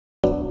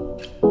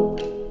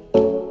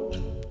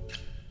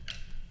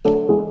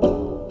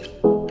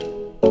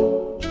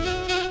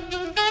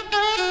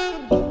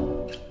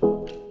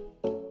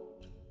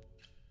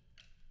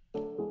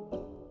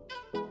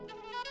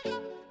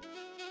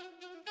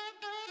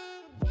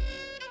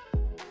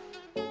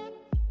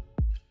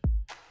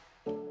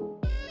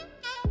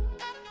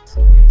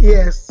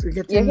Yes, we're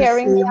getting You're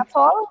hearing me at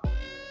all?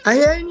 I'm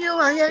hearing you.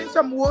 I'm hearing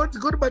some words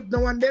good, but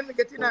now and then we're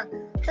getting a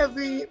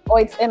heavy. Oh,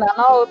 it's in and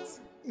out.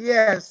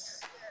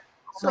 Yes.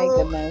 Oh my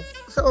goodness.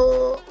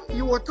 So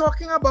you were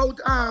talking about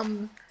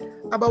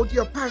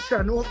your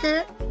passion,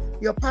 okay?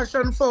 Your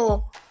passion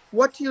for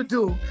what you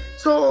do.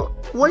 So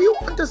what you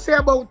want to say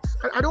about?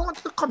 I don't want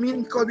to come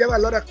in because we have a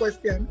lot of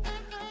questions,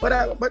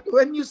 but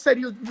when you said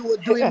you were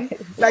doing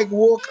like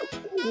work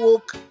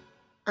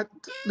at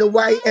the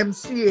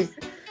YMCA,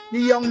 the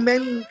Young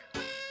Men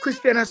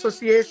Christian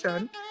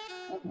Association,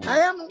 I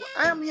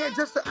am here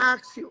just to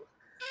ask you.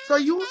 So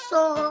you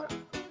saw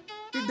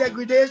the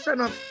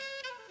degradation of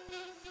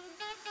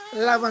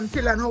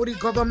Lavantil and how the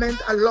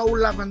government allow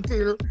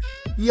Lavantil,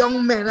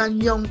 young men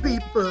and young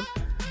people,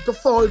 to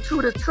fall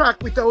through the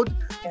track without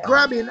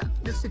grabbing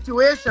the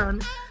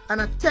situation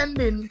and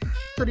attending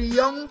to the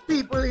young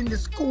people in the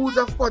schools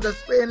of Port of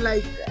Spain,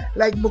 like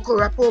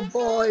Mukurapo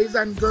boys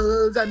and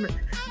girls and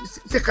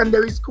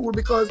secondary school.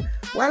 Because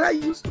while I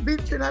used to be in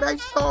Trinidad, I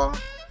saw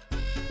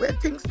where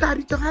things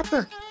started to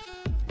happen.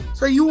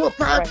 So you were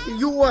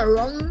you were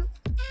around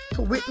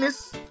to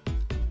witness.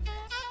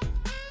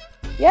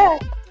 Yeah.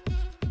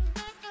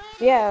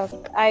 Yes,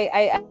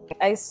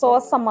 I saw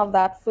some of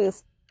that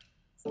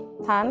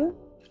firsthand.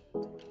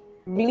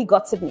 Really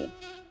gutted me,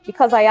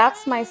 because I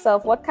asked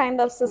myself, what kind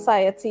of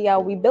society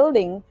are we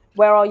building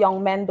where our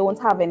young men don't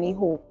have any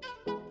hope?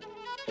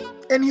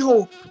 Any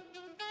hope?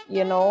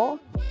 You know?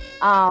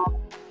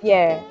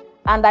 Yeah.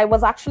 And I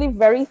was actually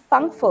very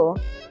thankful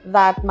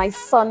that my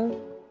son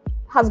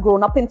has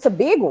grown up in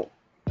Tobago,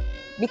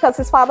 because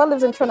his father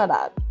lives in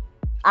Trinidad.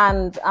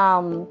 And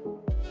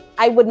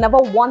I never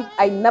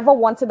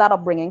wanted that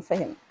upbringing for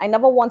him. I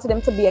never wanted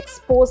him to be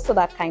exposed to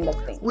that kind of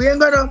thing. We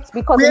ain't gonna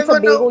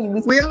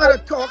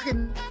talk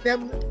in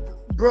them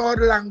broad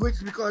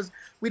language, because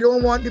we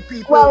don't want the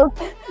people.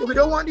 We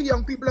don't want the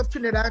young people of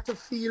Trinidad to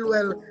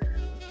feel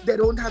they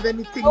don't have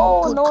anything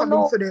good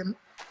coming for them.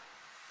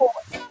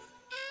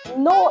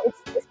 No,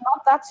 it's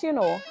not that, you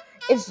know.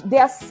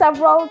 There are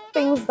several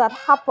things that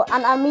happen,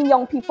 and I mean,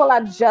 young people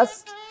are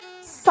just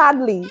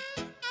sadly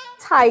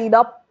tied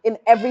up in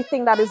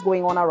everything that is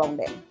going on around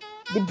them.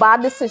 The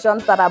bad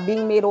decisions that are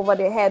being made over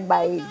their head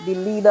by the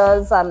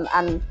leaders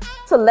and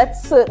to let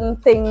certain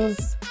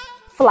things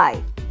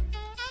fly.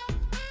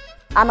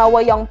 And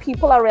our young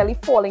people are really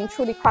falling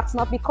through the cracks,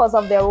 not because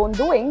of their own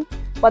doing,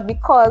 but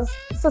because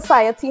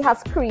society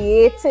has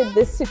created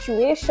this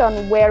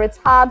situation where it's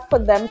hard for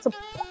them to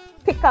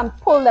pick and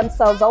pull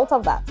themselves out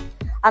of that.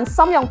 And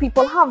some young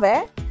people have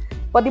it,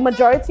 but the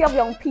majority of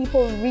young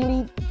people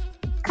really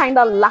kind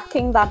of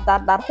lacking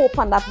that hope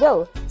and that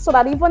will. So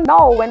that even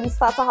now, when we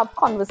start to have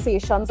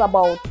conversations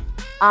about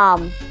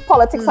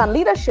politics and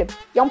leadership,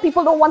 young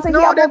people don't want to hear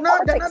about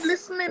politics. They're not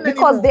listening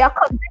because anymore. They are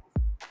convinced,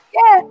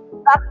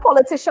 that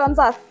politicians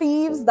are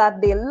thieves, that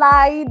they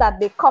lie, that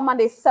they come and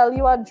they sell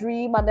you a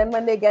dream, and then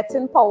when they get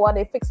in power,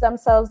 they fix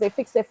themselves, they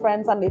fix their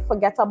friends, and they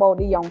forget about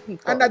the young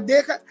people. And that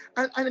they can,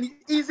 and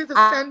it's easy to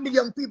send the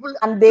young people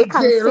and they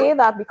can jail, say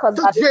that because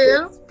to that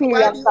jail, is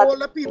while the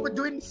older people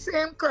doing the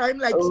same crime,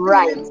 like stealing.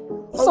 Right.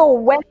 So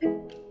when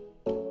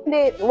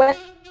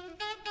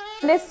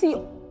they see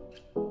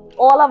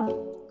all of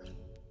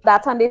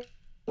that and they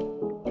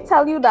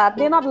tell you that,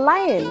 they're not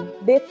lying.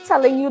 They're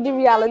telling you the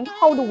reality.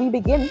 How do we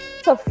begin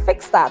to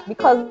fix that?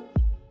 Because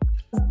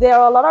there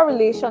are a lot of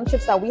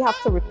relationships that we have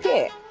to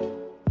repair,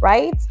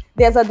 right?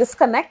 There's a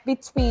disconnect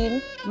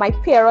between my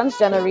parents'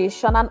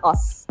 generation and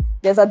us.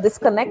 There's a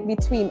disconnect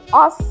between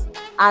us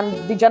and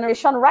the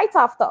generation right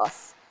after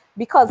us.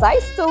 Because I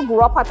still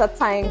grew up at a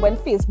time when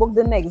Facebook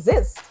didn't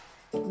exist.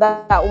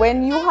 That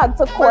when you had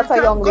to court a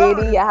young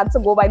lady, you had to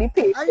go by the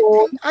paper.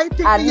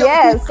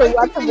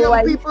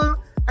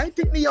 I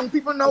think the young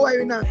people now are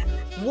in a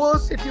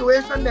worse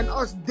situation than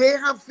us. They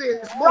have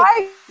Facebook,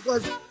 right?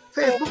 Because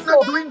Facebook's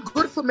not doing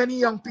good for many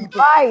young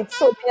people. Right.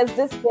 So there's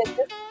this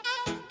the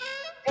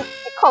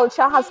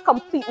culture has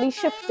completely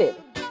shifted.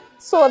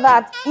 So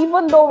that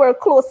even though we're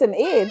close in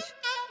age,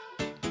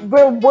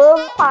 we're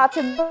world apart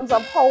in terms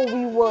of how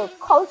we were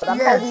cultured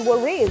and how we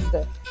were raised,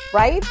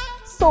 right?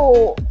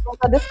 So there's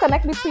a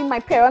disconnect between my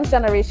parents'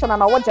 generation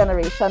and our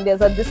generation.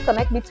 There's a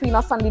disconnect between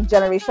us and the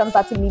generations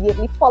that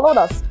immediately followed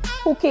us,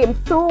 who came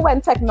through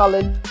when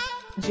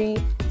technology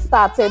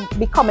started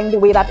becoming the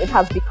way that it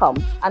has become,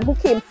 and who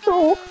came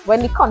through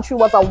when the country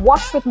was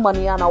awash with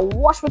money and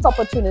awash with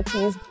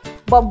opportunities,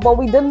 but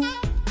we didn't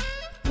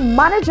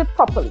manage it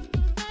properly.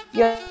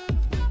 You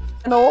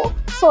know,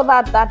 so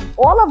that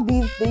all of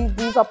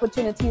these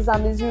opportunities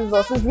and these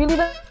resources really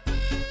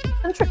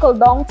didn't trickle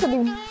down to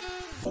the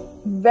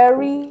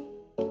very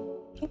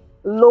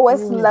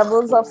lowest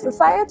levels of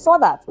society. So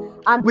that,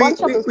 and bunch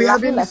of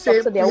people left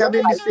up to their own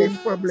devices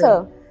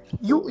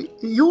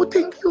You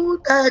think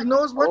you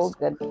diagnose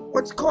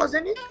what's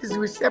causing it? Is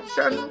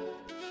reception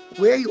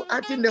where you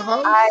at in the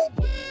house?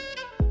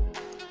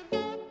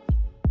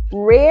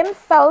 Rain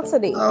fell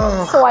today,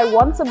 so I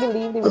want to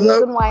believe the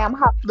reason why I'm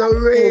happy the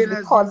rain is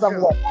because of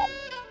weather.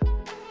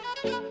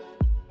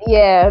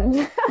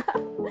 Yeah.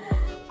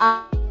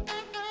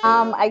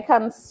 I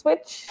can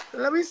switch.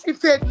 Let me see.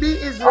 Faith B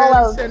is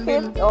really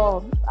sending.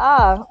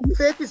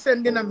 Faith is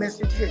sending a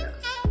message here.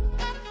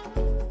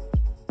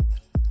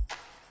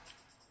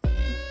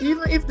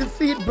 Even if the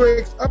feed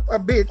breaks up a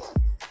bit,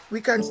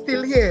 we can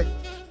still hear.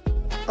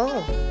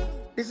 Oh,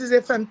 this is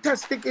a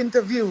fantastic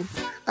interview.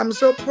 I'm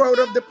so proud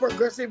of the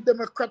Progressive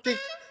Democratic.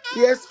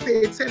 Yes,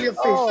 Faith, tell your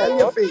face, tell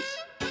your face.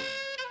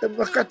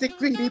 Democratic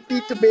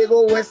PDP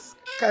Tobago West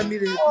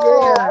candidate.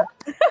 Yeah.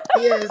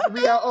 Yes,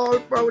 we are all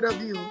proud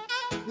of you.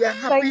 We are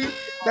happy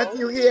that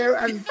you're here,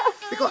 and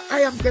because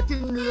I am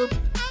getting a little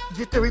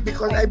jittery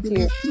because I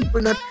believe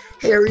people not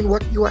hearing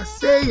what you are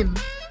saying,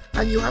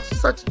 and you have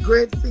such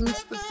great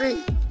things to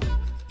say.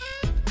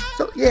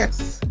 So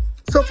yes,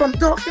 so from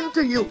talking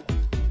to you,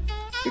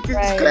 it is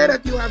clear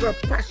that you have a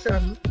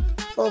passion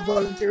for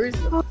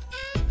volunteerism.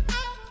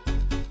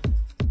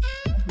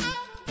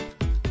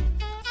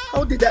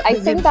 How did that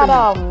begin? I think that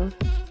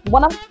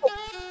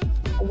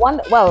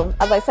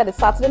as I said, it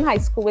started in high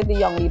school with the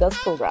Young Leaders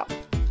Program.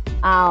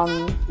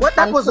 What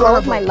that was all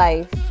about? My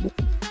life.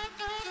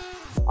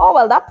 Oh,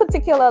 well, that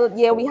particular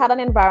year we had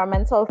an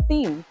environmental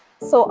theme.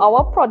 So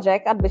our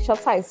project at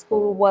Bishop's High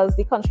School was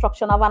the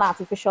construction of an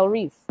artificial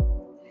reef.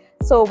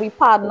 So we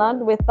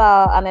partnered with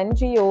an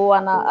NGO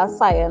and a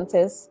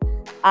scientist,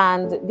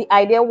 and the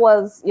idea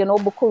was,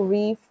 Buku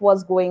Reef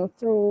was going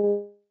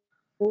through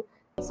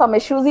some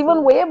issues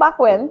even way back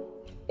when,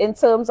 in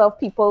terms of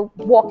people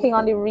walking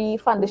on the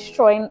reef and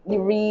destroying the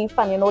reef,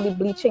 and the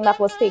bleaching that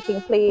was taking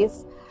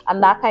place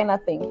and that kind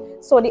of thing.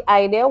 So the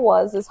idea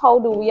is how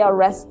do we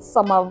arrest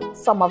some of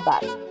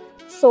that?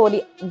 So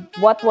we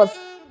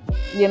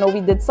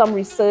did some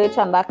research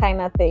and that kind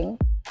of thing.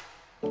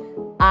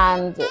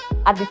 And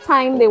at the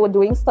time they were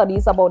doing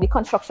studies about the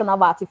construction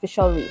of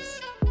artificial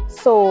reefs.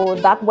 So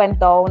that went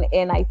down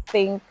in, I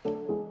think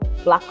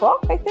Black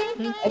Rock, I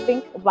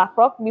think Black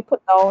Rock, we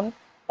put down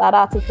that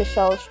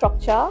artificial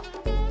structure.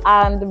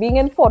 And being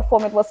in Fort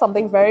Form, it was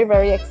something very,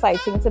 very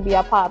exciting to be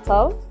a part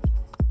of.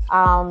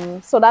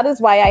 So that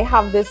is why I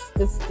have this,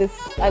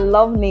 I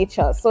love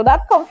nature. So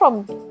that comes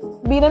from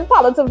being in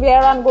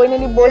Palatavera and going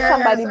in the bush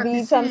and by the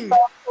beach and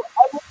stuff.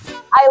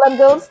 Island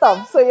girl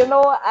stuff. So,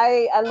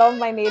 I love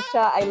my nature.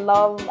 I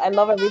love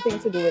everything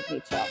to do with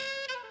nature.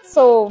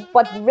 So,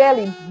 but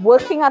really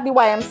working at the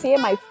YMCA,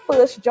 my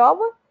first job,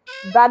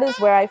 that is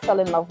where I fell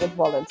in love with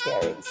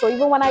volunteering. So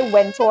even when I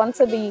went on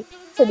to the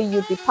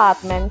youth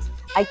department,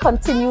 I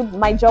continued,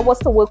 my job was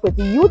to work with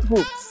the youth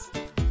groups.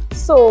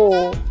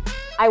 So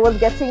I was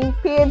getting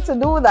paid to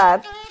do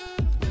that.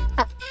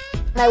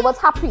 And I was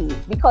happy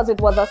because it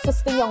was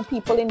assisting young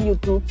people in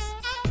youth groups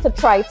to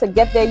try to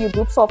get their youth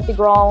groups off the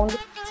ground,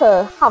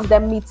 to have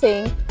them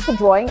meeting, to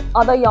drawing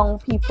other young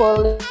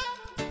people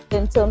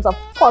in terms of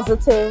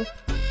positive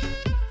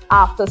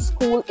after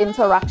school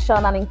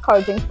interaction and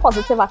encouraging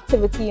positive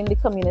activity in the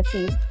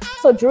communities.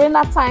 So during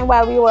that time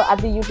while we were at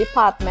the youth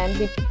department,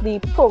 the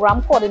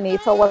program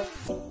coordinator was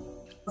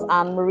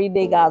Anne-Marie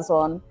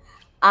Degazon,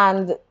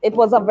 and it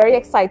was a very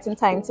exciting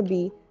time to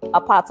be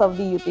a part of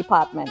the youth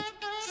department.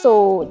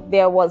 So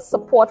there was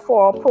support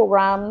for our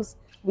programs.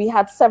 We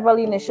had several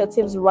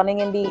initiatives running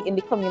in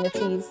the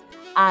communities,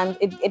 and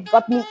it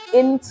got me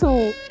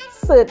into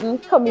certain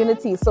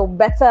communities. So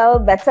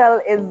Bethel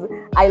is,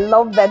 I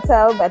love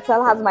Bethel.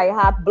 Bethel has my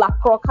heart.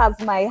 Black Rock has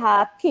my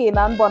heart.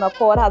 Canaan,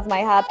 Bonaccord has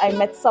my heart. I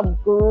met some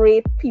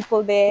great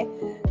people there.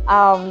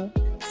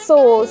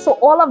 So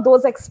all of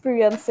those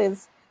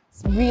experiences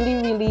really,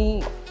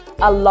 really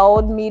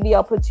allowed me the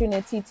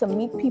opportunity to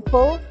meet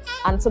people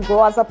and to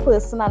grow as a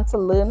person and to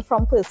learn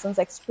from persons'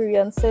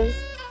 experiences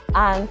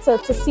and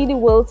to see the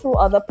world through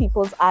other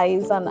people's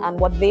eyes and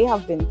what they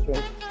have been through.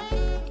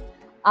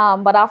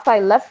 But after I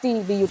left the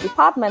youth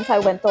department, I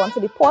went on to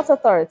the Port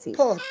Authority.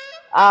 Port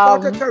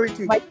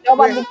Authority. My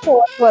job at the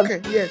port was,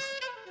 it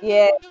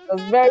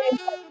was very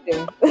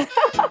interesting.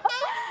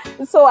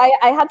 So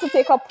I had to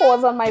take a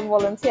pause on my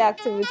volunteer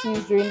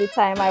activities during the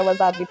time I was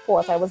at the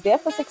port. I was there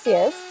for 6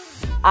 years.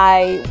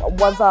 I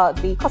was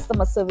the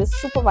Customer Service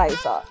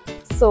Supervisor.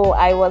 So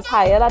I was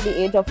hired at the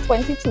age of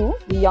 22,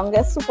 the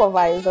youngest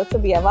supervisor to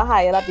be ever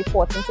hired at the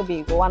port in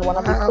Tobago, and one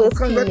of the first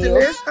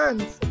congratulations.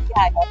 Females.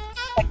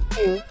 Thank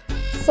you.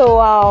 So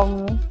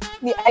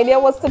the idea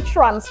was to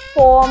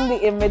transform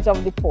the image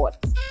of the port.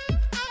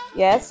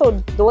 Yeah, so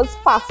those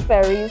fast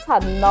ferries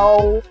had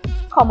now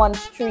come on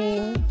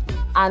stream,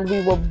 and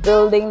we were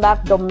building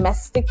that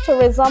domestic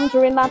tourism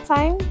during that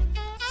time.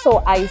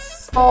 So I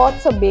saw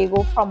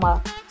Tobago from a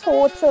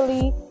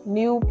totally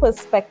new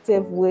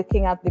perspective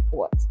working at the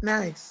port.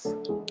 Nice.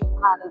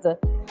 And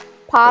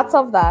part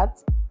of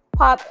that,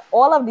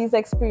 all of these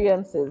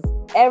experiences,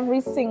 every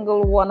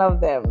single one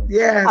of them.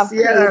 Yes.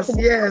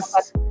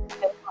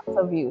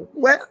 of view.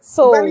 Well,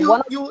 So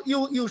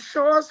you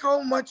show us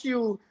how much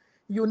you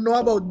know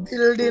about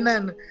building,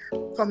 and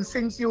from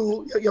since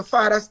your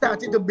father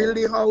started to build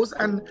the house,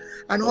 and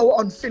how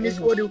unfinished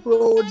were the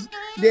roads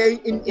there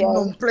in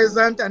Mount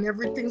Pleasant and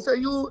everything. So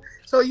you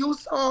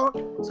saw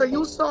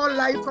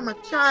life from a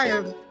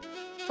child,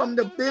 from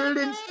the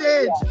building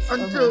stage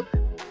until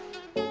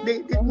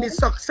the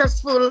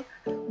successful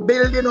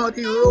building, or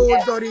the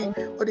roads, or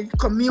the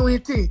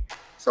community.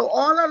 So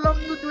all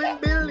along you doing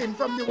building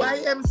from the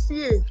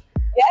YMCA.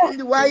 From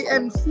the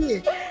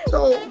YMCA.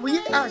 So we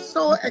are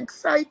so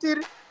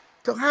excited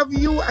to have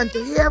you and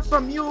to hear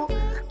from you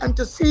and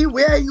to see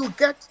where you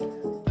get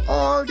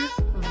all these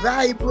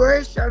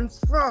vibrations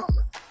from.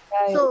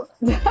 Right. So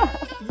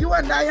you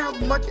and I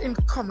have much in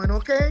common,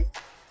 okay?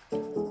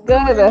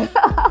 Good.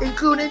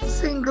 Including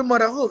single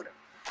motherhood.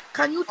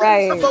 Can you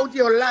tell us about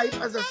your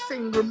life as a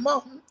single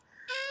mom?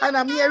 And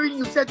I'm hearing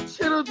you said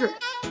children.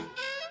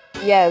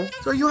 Yes.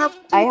 So you have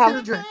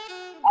children.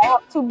 I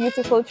have 2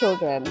 beautiful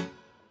children.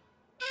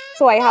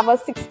 So I have a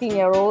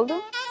 16-year-old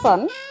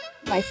son.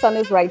 My son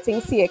is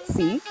writing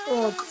CXC.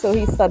 So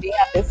he's studying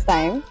at this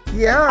time.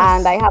 Yeah.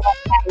 And I have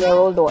a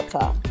 9-year-old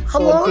daughter.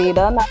 How old?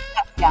 Jaden and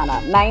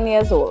Tatiana, 9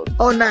 years old.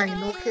 Oh,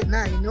 9. Okay,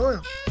 9.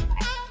 No.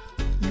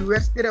 You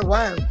rested a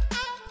while.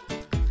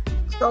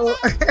 So,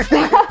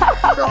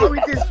 so how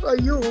it is for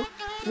you?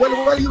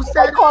 Well, you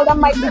said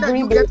that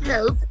you get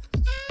help.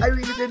 I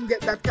really didn't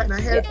get that kind of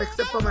help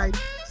except for my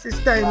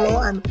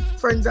sister-in-law and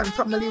friends and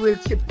family will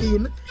chip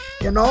in,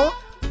 you know.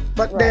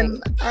 But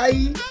then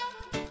I,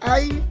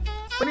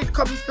 when it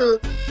comes to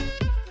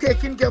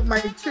taking care of my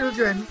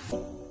children,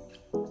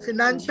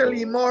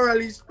 financially,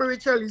 morally,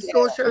 spiritually,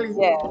 socially,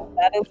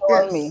 that is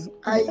all me.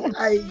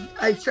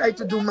 I try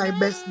to do my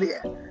best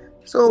there.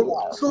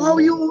 So how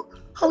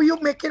you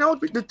making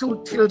out with the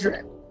 2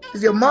 children?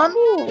 Is your mom?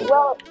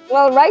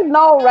 Well, right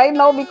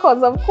now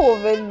because of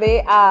COVID,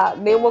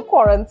 they were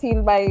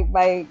quarantined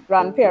by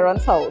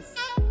grandparents' house,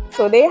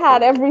 so they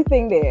had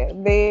everything there.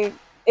 They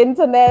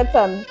internet,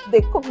 and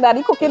they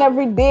daddy cooking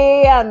every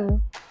day,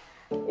 and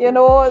you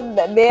know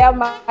they are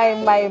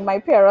my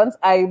parents'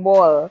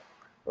 eyeball,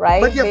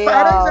 right? But your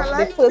father is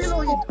alive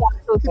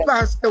still, he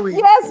passed away.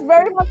 Yes,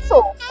 very much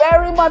so.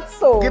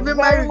 Give him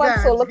my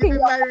regards. Give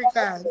him my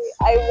regards.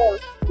 I will.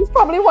 He's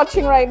probably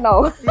watching right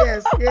now.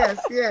 Yes.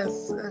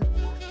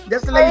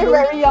 Just let you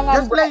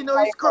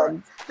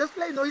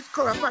know he's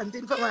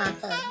corrupting from our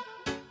time.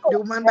 The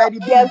woman by the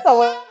beach. Yes, I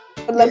will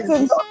let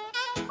him know.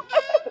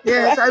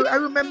 Yes, I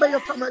remember your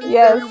family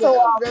very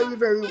well,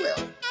 very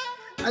well.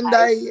 And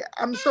I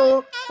am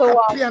so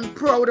happy and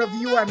proud of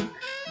you, and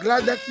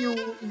glad that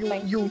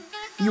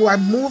you are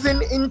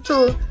moving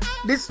into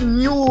this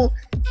new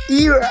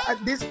era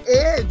at this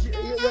age.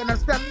 You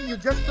understand me? You're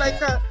just like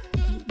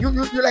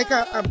you're like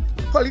a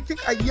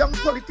young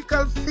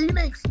political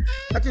phoenix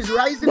that is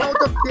rising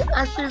out of the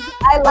ashes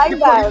of the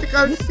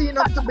political scene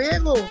of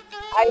Tobago.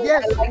 I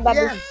like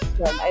that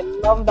description. I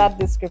love that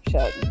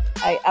description.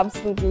 I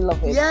absolutely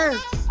love it. Yes.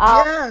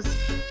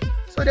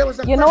 So there was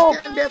a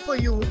question there for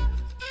you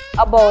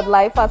about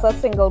life as a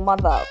single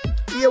mother.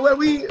 Yeah, well,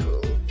 we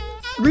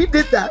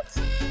did that.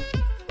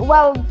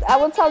 Well, I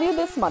will tell you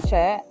this much,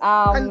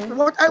 and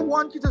what I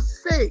want you to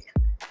say,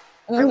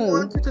 I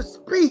want you to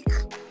speak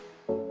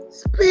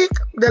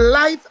the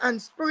life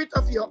and spirit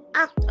of your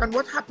act and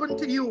what happened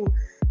to you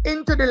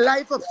into the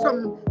life of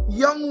some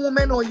young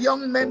women or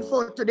young men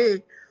for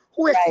today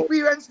who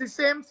experienced the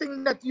same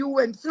thing that you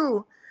went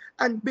through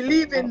and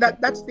believing that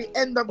that's the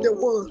end of the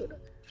world.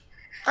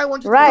 I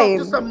want you to talk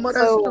to some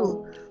mothers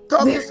too,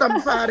 talk to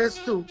some fathers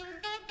too,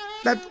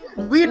 that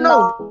we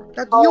know,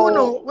 that you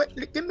know,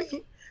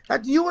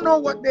 that you know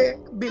what they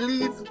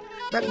believe,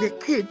 that the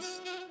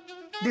kids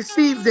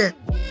deceive them.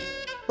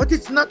 But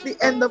it's not the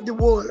end of the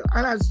world.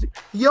 And as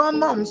your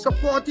mom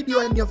supported you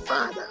and your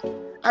father,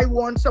 I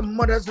want some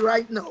mothers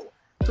right now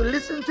to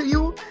listen to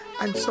you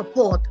and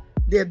support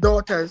their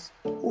daughters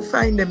who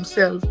find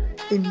themselves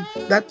in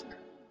that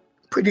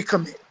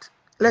predicament.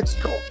 Let's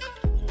talk.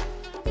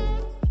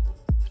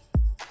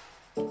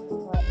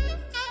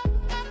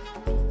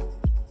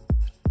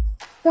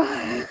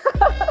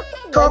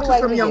 Talk to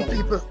some young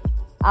people.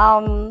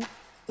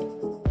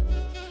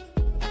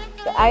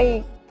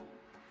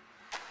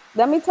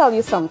 Let me tell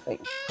you something.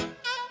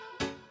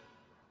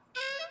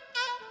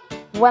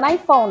 When I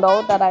found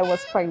out that I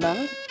was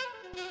pregnant,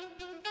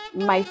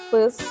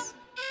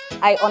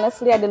 I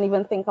honestly didn't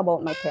even think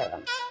about my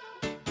parents.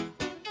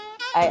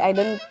 I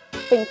didn't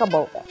think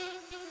about them.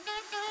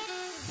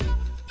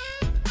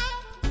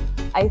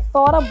 I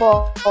thought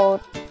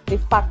about the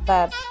fact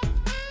that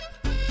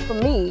for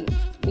me,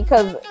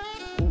 because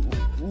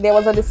there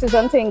was a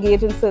decision to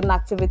engage in certain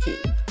activity.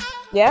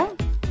 Yeah?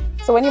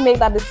 So when you make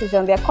that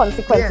decision, there are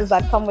consequences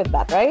that come with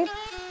that, right?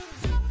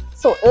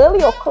 So early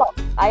o'clock,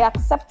 I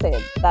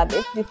accepted that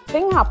if the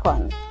thing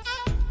happened,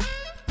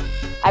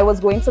 I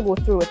was going to go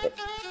through with it.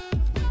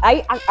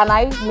 I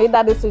made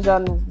that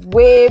decision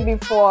way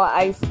before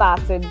I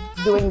started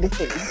doing the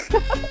thing.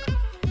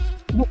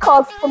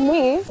 Because for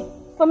me,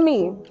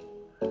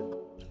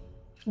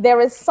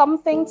 there is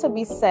something to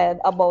be said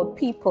about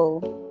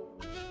people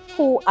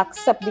who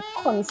accept the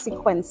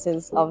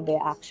consequences of their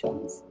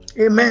actions.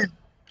 Amen.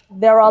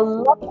 There are a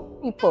lot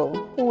of people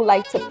who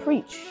like to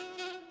preach.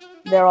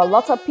 There are a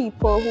lot of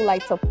people who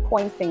like to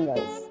point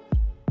fingers.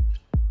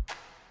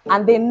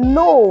 And they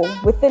know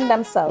within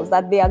themselves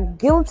that they are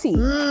guilty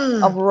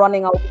of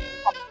running out of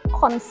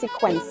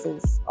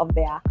consequences of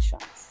their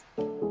actions.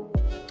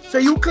 So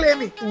you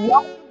claim it?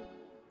 Yeah,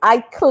 I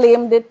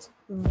claimed it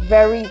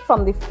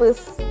from the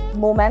first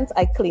moment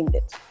I claimed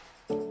it.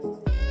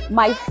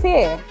 My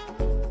fear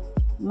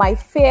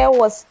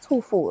was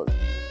twofold.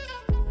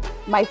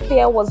 My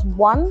fear was,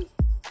 one,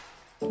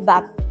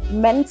 that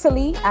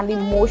mentally and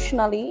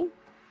emotionally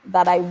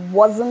that I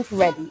wasn't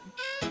ready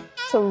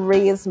to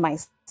raise my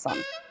son.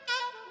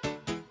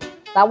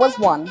 That was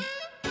one.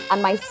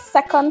 And my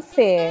second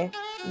fear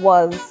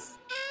was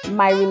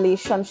my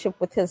relationship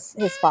with his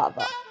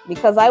father,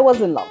 because I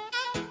was in love.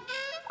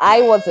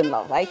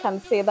 I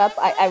can say that.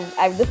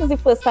 This is the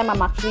first time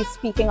I'm actually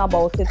speaking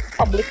about it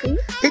publicly.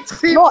 It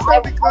seems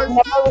I've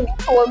never really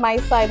told my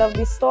side of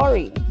the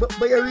story. But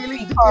you're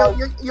really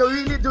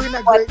doing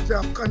a great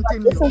job.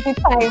 Continue. This is the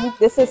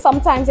time.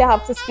 Sometimes you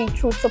have to speak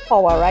truth to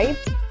power, right?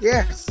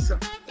 Yes.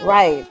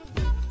 Right.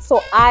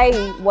 So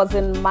I was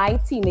in my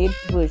teenage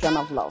version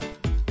of love.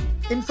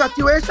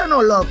 Infatuation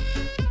or love?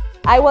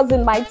 I was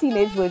in my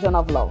teenage version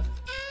of love.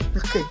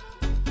 Okay.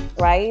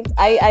 Right?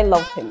 I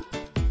loved him.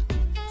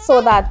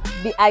 So that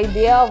the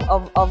idea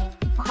of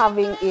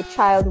having a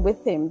child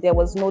with him, there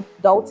was no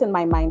doubt in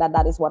my mind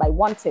that is what I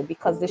wanted,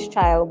 because this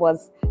child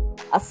was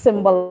a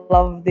symbol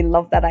of the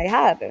love that I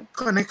had.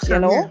 Connection, you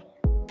know?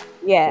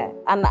 Yeah.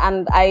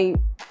 And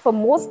for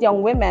most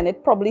young women,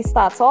 it probably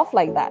starts off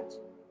like that.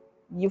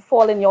 You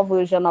fall in your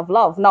version of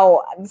love.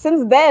 Now,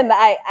 since then,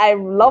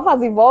 love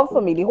has evolved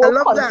for me. The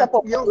whole concept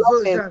of love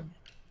is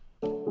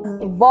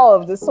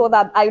evolved, so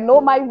that I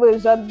know my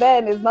version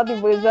then is not the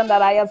version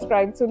that I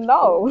ascribe to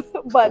now.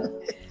 But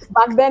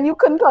back then you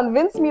couldn't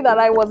convince me that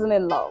I wasn't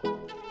in love,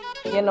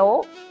 you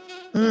know,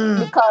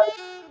 because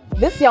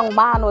this young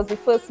man was the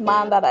first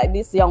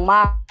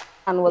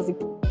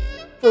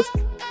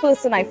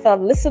person I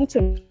felt listened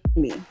to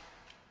me.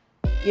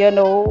 You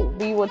know,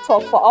 we would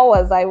talk for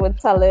hours. I would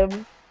tell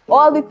him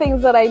all the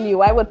things that I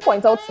knew. I would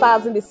point out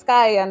stars in the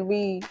sky, and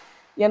we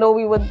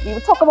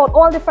would talk about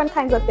all different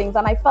kinds of things.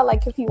 And I felt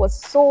like if he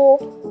was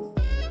so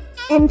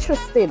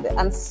interested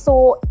and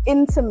so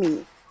into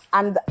me,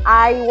 and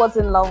I was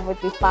in love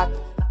with the fact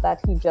that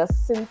he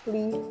just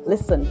simply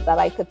listened, that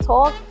I could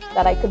talk,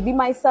 that I could be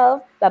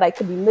myself, that I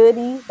could be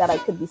nerdy, that I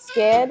could be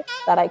scared,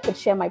 that I could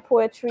share my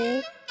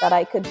poetry, that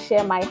I could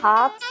share my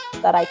heart,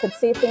 that I could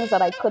say things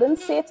that I couldn't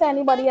say to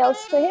anybody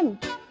else to him.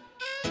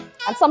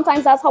 And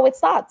sometimes that's how it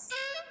starts.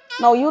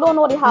 Now, you don't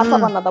know the heart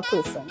of another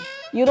person.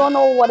 You don't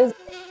know what is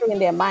in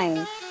their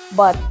mind.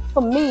 But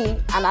for me,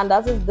 and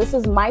this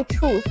is my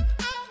truth,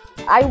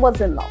 I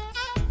was in love.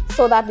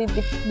 So that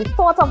the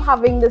thought of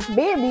having this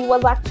baby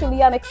was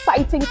actually an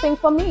exciting thing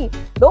for me.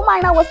 Don't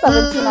mind I was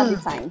 17 at the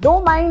time.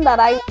 Don't mind that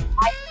I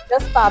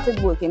just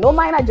started working. Don't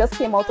mind I just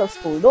came out of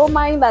school. Don't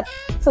mind that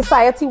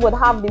society would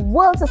have the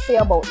world to say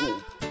about me.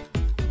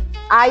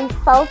 I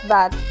felt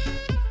that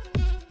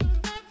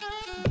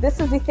this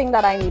is the thing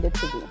that I needed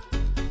to do,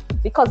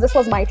 because this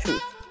was my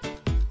truth.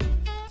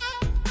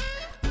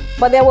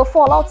 But there were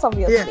fallouts,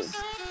 obviously. Yes.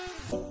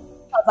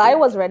 Because I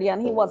was ready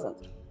and he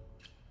wasn't.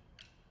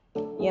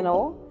 You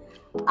know?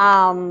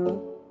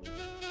 And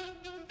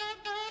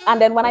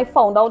then when I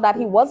found out that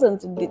he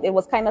wasn't, it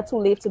was kind of too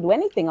late to do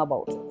anything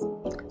about it.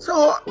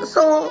 So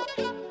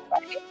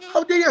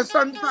how did your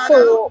son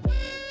father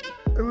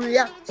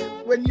react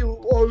when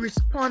or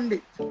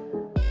responded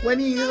when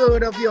he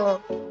heard of you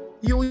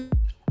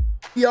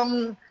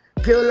young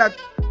girl that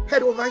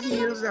head over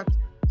heels that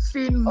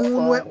seen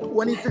moon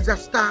when it is a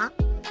star?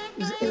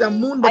 Is a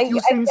moon, but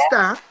you seen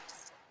star?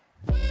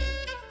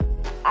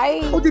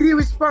 How did he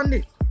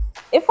respond?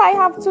 If I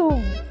have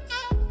to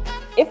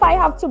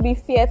be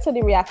fair to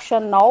the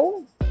reaction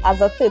now, as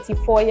a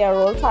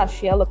 34-year-old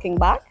Tashia looking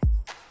back,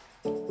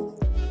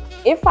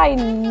 if I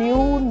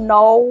knew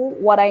now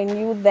what I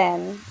knew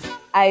then,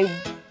 I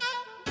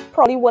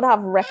probably would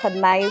have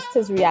recognized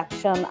his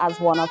reaction as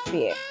one of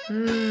fear.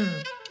 And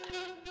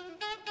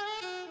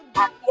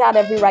he had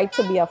every right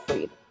to be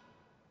afraid.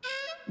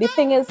 The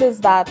thing is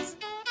that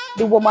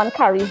the woman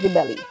carries the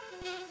belly.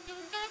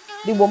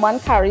 The woman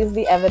carries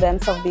the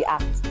evidence of the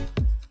act.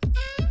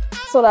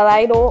 So that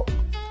I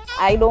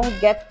don't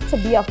get to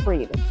be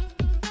afraid.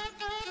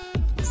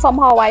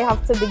 Somehow I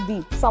have to dig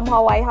deep.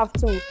 Somehow I have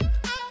to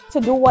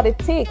do what it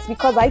takes,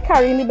 because I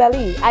carry in the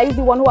belly. I'm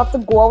the one who have to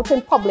go out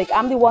in public.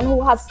 I'm the one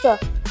who has to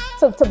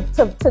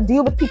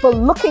deal with people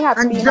looking at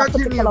me in a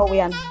particular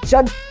way and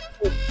judge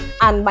me.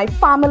 And my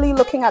family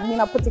looking at me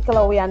in a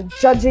particular way and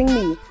judging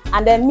me.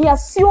 And then me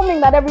assuming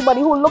that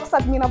everybody who looks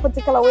at me in a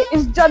particular way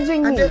is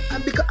judging me.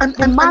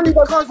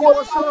 Because you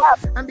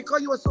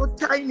were so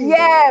tiny.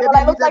 Yeah, but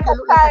I looked like a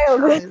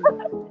child.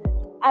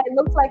 I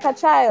looked like a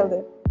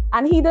child.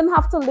 And he didn't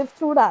have to live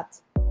through that.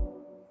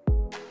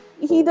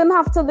 he didn't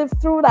have to live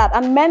through that,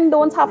 and men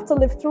don't have to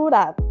live through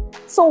that.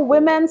 So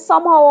women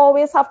somehow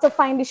always have to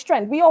find the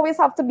strength. We always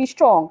have to be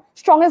strong.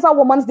 Strong is a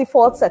woman's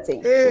default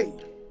setting. Hey,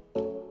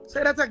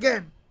 say that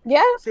again.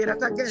 Yeah. Say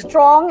that again.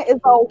 Strong is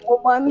a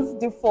woman's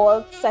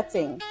default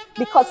setting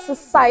because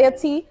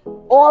society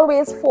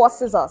always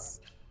forces us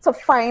to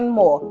find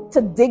more,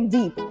 to dig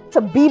deep, to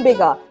be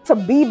bigger, to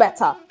be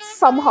better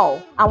somehow.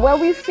 And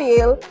when we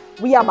fail,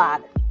 we are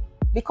bad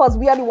because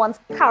we are the ones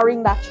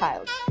carrying that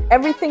child.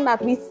 Everything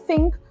that we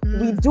think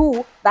we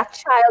do, that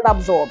child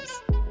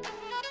absorbs.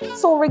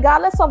 So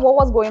regardless of what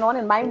was going on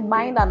in my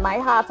mind and my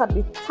heart at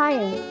the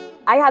time,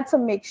 I had to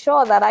make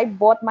sure that I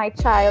brought my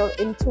child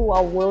into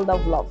a world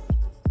of love.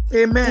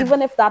 Amen.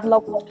 Even if that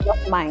love was not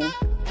mine.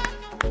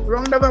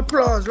 Round of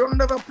applause,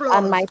 round of applause.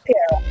 And my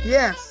parents.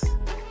 Yes.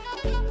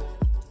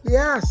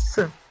 Yes.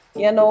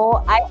 You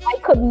know, I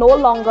could no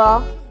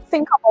longer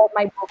think about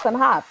my broken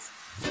heart.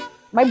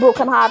 My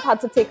broken heart had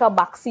to take a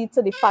backseat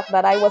to the fact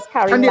that I was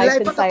carrying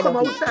life inside of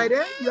me. Outside,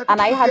 eh?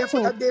 And I had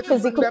to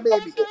physically...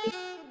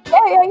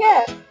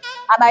 Yeah.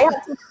 And I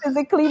had to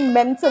physically,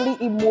 mentally,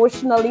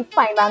 emotionally,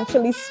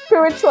 financially,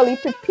 spiritually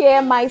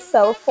prepare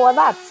myself for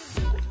that.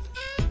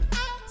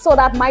 So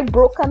that my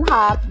broken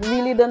heart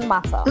really didn't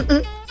matter.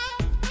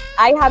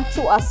 I had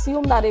to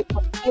assume that it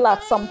would heal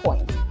at some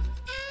point.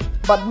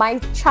 But my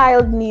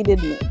child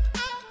needed me.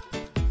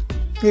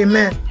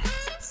 Amen.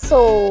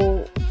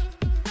 So,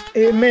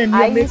 amen.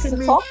 I used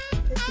to talk.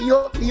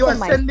 You are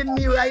sending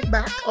me right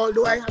back,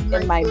 although I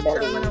had my first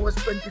child when I was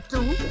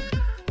 22.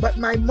 But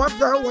my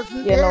mother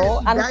wasn't there.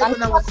 She died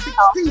when I was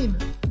 16.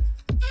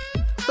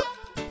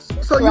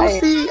 So you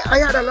see, I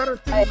had a lot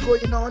of things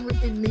going on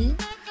within me,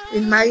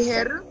 in my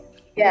head.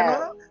 Yeah. You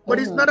know? But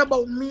it's not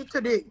about me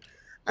today.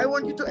 I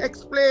want you to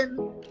explain,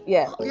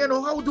 you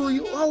know, how do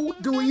you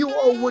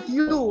or would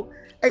you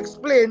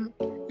explain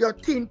your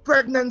teen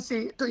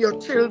pregnancy to your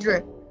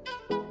children?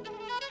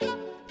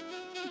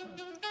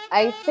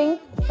 I think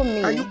for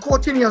me... Are you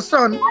coaching your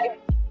son?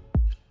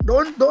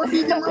 Don't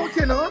leave him out,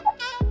 you know?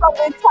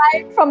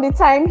 From the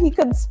time he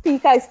could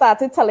speak, I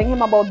started telling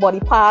him about body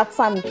parts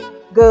and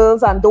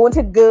girls, and don't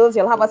hit girls.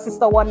 You'll have a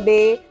sister one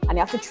day, and you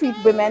have to treat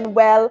women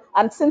well.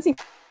 And since he's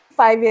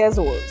 5 years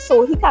old,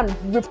 so he can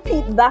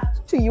repeat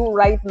that to you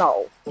right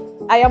now.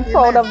 I am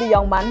proud of the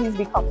young man he's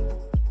become,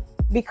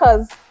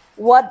 because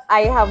what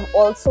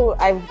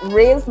I've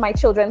raised my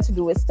children to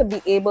do is to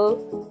be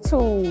able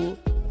to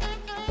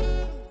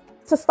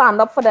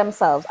stand up for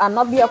themselves and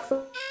not be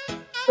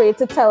afraid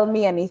to tell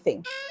me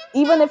anything,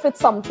 even if it's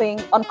something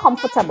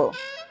uncomfortable,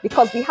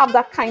 because we have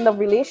that kind of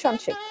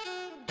relationship.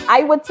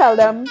 I would tell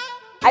them,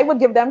 I would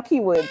give them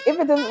keywords if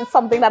it is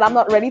something that I'm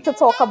not ready to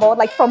talk about,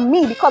 like from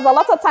me, because a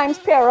lot of times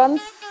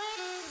parents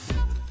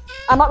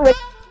are not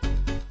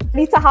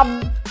ready to have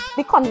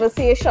the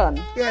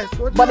conversation. Yes,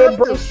 but they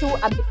bring issue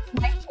and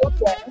my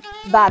children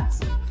that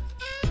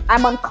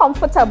I'm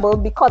uncomfortable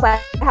because I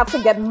have to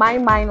get my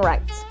mind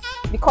right.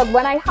 Because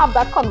when I have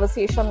that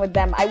conversation with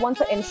them, I want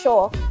to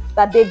ensure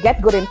that they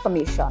get good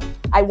information.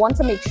 I want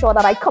to make sure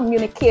that I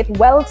communicate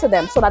well to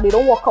them so that they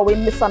don't walk away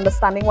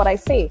misunderstanding what I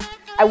say.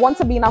 I want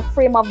to be in a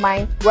frame of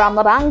mind where I'm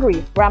not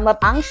angry, where I'm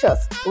not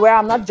anxious, where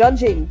I'm not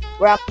judging,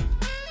 where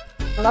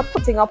I'm not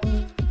putting up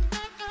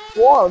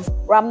walls,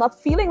 where I'm not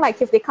feeling like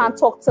if they can't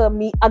talk to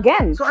me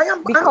again. So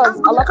because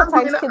a lot of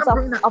times kids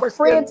are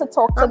afraid to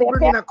talk to their parents. I'm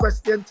bringing a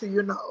question to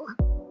you now.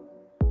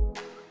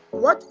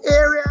 What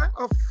area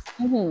of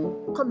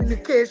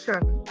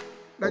communication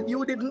that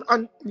you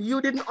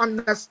didn't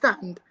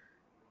understand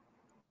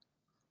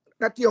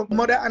that your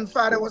mother and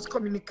father was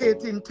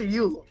communicating to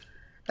you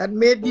that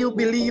made you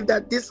believe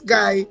that this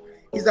guy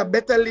is a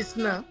better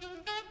listener?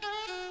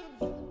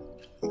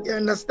 You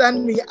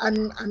understand me?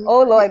 And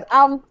oh Lord,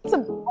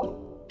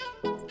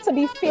 to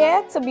be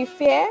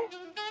fair,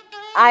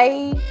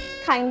 I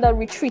kind of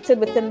retreated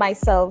within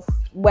myself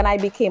when I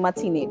became a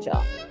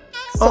teenager.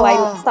 So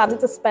I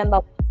started to spend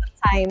a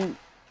time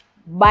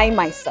by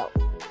myself.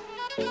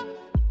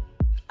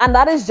 And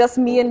that is just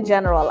me in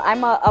general.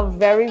 I'm a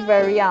very,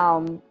 very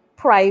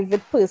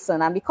private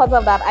person. And because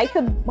of that, I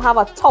could have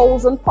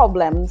 1,000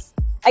 problems.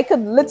 I could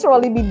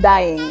literally be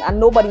dying and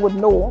nobody would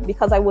know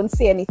because I wouldn't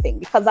say anything.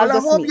 Because that's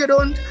just me.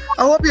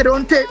 I hope you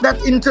don't take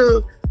that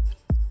into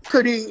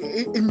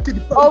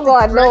the oh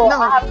God, right no.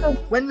 Now.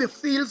 When we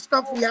feel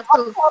stuff, we have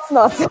to. Of course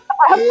not. I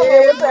have to be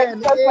able to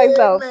express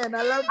myself. I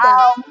love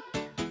that.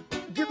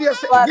 Give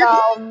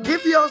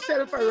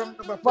yourself a round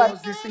of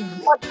applause this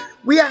evening.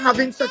 We are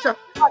having such a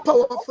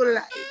powerful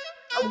life.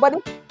 I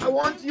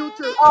want you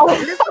to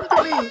listen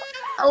to me.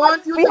 I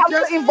want you to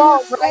just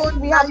evolve, right?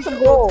 We have to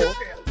grow.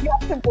 We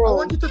have to grow. I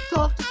want you to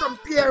talk to some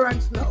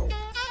parents now,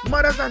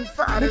 mothers and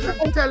fathers,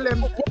 and tell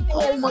them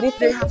how much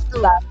they have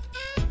to.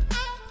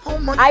 How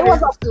much I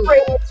was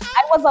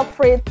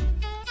afraid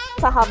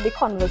to have the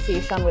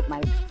conversation with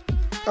my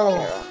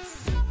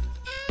parents.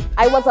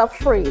 I was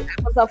afraid.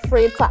 I was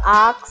afraid to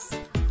ask.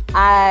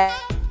 And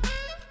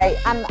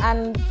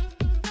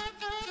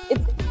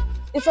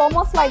it's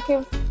almost like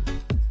if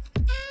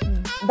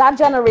that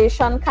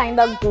generation kind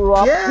of grew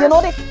up. Yes. You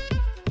know,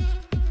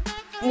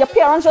 your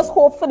parents just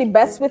hope for the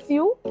best with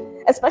you,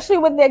 especially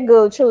with their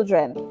girl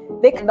children.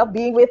 They end up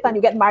being with and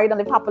you get married and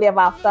live happily ever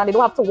after, and they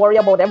don't have to worry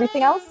about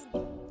everything else.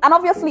 And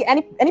obviously,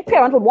 any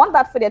parent would want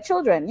that for their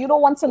children. You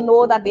don't want to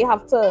know that they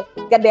have to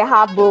get their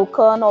heart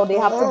broken or they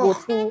have to go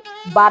through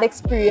bad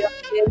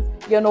experiences,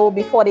 you know,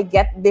 before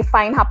they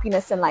find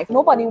happiness in life.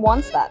 Nobody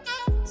wants that.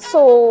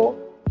 So,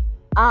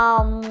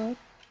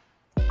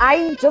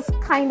 I just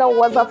kind of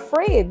was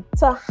afraid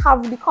to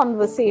have the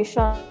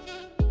conversation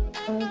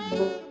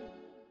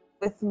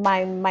with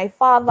my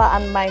father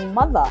and my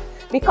mother,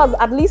 because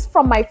at least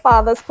from my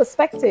father's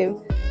perspective,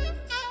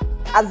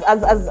 as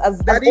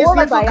old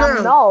as I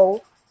am now,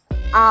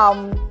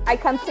 I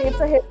can say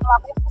to him,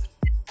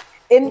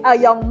 in a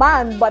young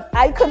man, but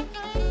I couldn't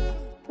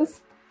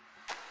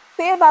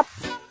say that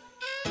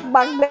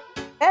back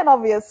then,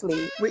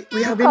 obviously.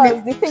 We have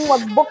because the thing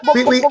was book,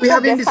 we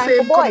have in the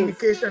same for boys.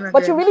 Communication again.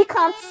 But you really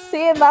can't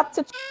say that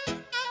to.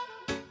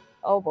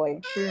 Oh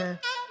boy. Yeah.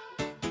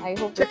 I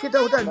hope check it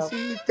out and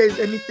see if there's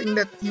anything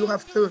that you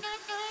have to.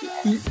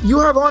 You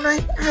have on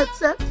a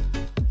headset?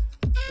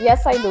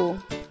 Yes, I do.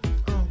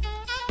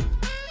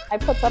 I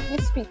put up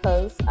the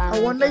speakers. And I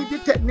wonder if the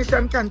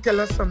technician can tell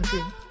us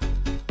something,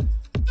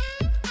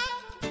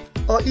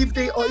 or if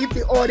the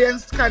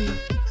audience can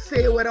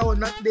say whether or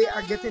not they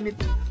are getting it,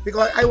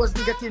 because I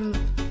wasn't getting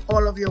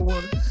all of your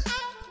words.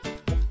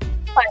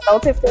 Find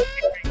out if they're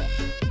hearing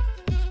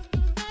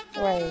it.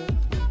 Right.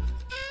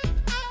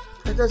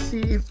 Let us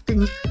see if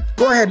things.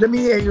 Go ahead. Let me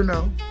hear you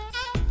now.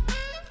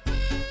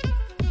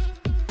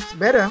 It's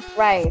better.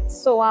 Right.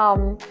 So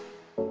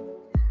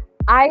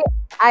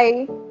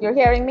you're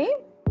hearing me?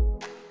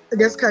 I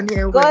just can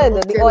hear you. Good.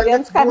 Okay, the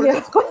audience can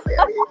hear. Good.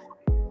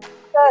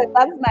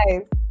 That's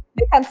nice.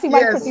 They can see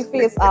my pretty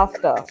face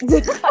after.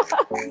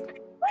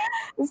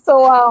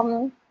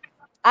 So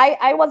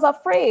I was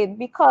afraid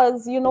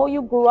because, you know,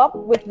 you grew up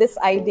with this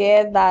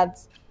idea that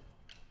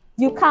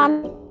you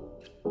can't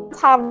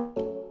have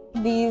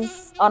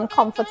these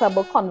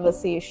uncomfortable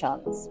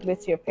conversations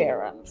with your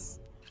parents.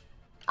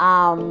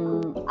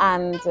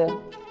 And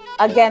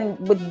again,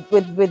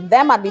 with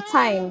them at the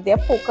time, their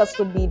focus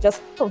would be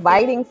just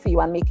providing for you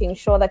and making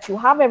sure that you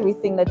have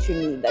everything that you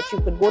need, that you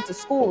could go to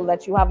school,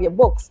 that you have your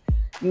books,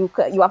 you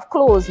have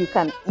clothes, you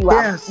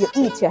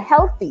eat, you're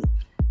healthy,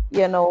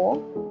 you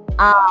know.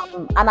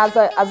 And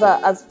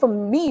as for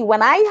me,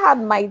 when I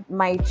had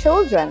my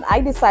children, I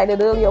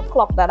decided early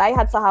o'clock that I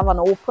had to have an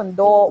open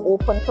door,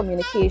 open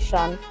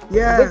communication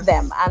with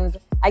them, and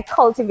I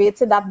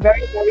cultivated that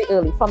very, very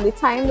early, from the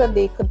time that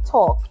they could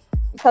talk,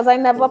 because I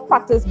never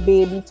practiced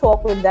baby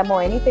talk with them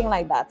or anything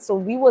like that. So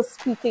we were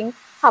speaking,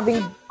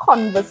 having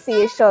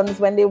conversations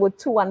when they were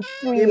 2 and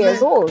 3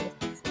 years old.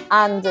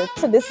 And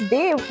to this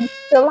day, we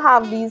still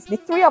have the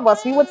three of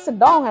us, we would sit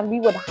down and we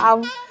would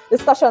have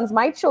discussions.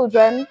 My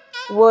children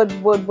would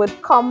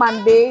come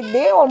and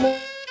they almost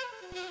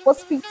would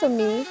speak to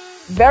me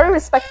very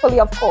respectfully,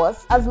 of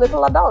course, as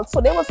little adults.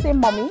 So they will say,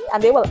 "Mommy,"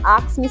 and they will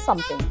ask me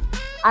something.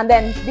 And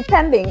then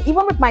depending,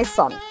 even with my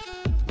son,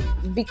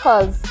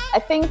 because I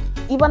think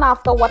even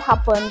after what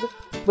happened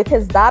with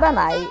his dad and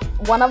I,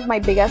 one of my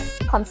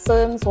biggest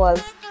concerns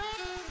was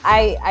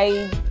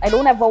I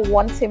don't ever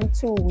want him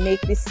to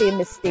make the same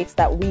mistakes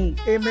that we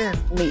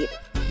made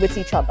with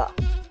each other,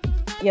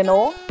 you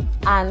know?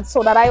 And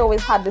so that I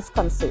always had this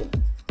concern.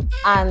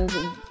 And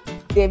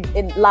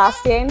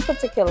last year in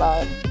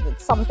particular,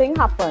 something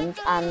happened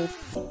and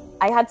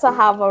I had to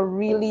have a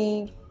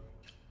really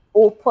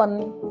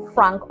open,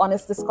 frank,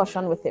 honest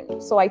discussion with him.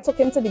 So I took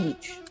him to the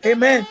beach.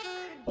 Amen.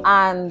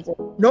 And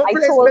I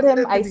told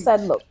him, I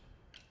said, look,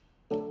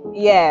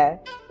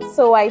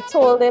 So I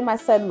told him, I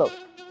said, look,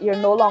 you're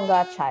no longer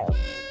a child.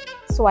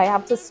 So I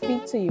have to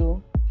speak to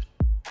you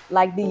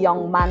like the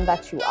young man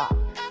that you are.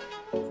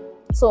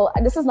 So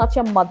this is not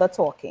your mother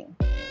talking,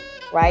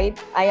 right?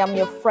 I am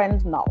your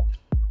friend now.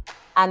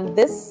 And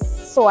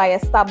so I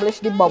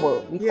established the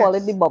bubble. We call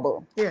it the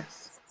bubble.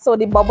 Yes. So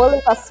the bubble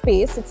is a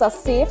space, it's a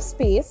safe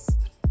space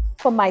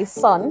for my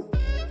son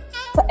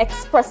to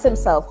express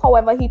himself,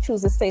 however he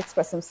chooses to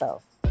express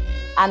himself.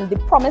 And the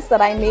promise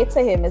that I made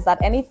to him is that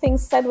anything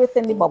said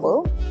within the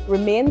bubble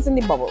remains in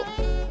the bubble,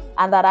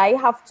 and that I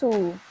have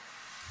to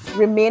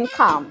remain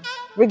calm,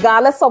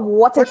 regardless of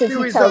what it is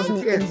he tells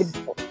me in the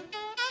bubble.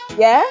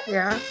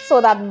 Yeah?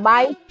 So that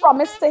my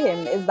promise to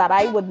him is that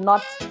I would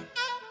not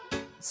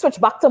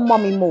switch back to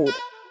mommy mode.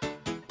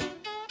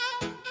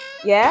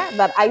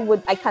 That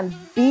I can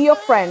be your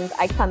friend,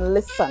 I can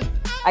listen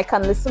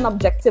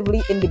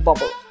objectively in the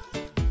bubble.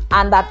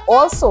 And that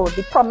also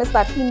the promise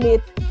that he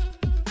made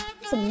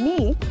to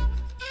me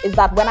is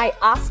that when I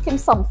ask him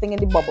something in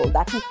the bubble,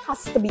 that he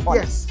has to be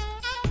honest.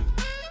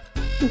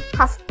 He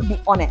has to be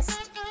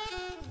honest.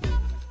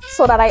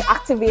 So that I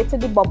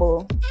activated the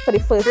bubble for the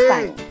first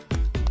time.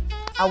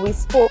 And we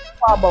spoke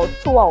for about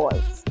 2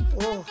 hours.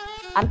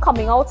 And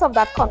coming out of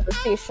that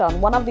conversation,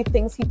 one of the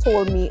things he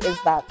told me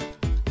is that,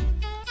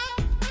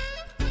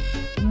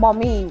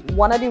 Mommy,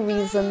 one of the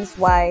reasons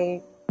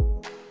why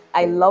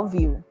I love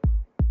you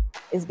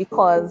is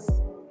because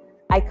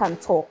I can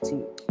talk to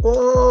you.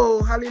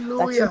 Oh,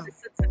 hallelujah. That you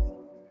listen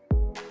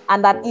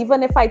And that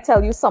even if I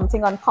tell you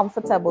something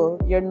uncomfortable,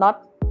 you're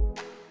not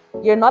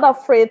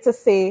afraid to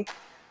say,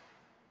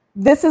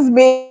 this is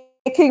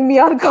making me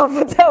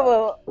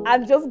uncomfortable,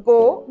 and just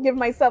go give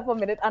myself a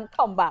minute and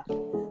come back.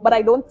 But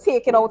I don't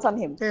take it out on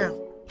him. Yeah.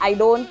 I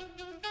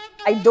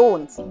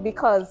don't,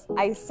 because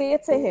I say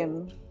to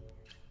him,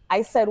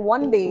 I said,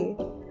 one day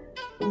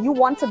you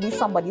want to be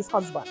somebody's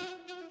husband.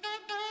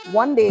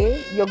 One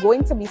day you're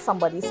going to be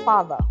somebody's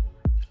father.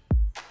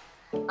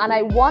 And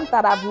I want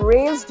that I've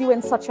raised you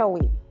in such a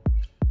way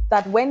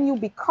that when you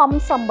become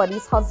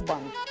somebody's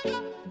husband,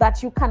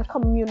 that you can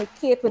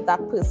communicate with that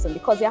person,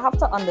 because you have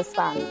to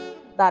understand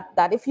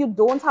that if you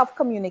don't have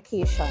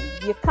communication,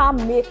 you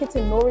can't make it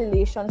in no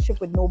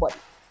relationship with nobody.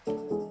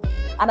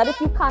 And that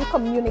if you can't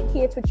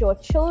communicate with your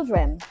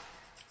children,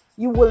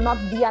 you will not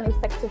be an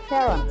effective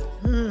parent.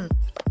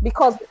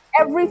 Because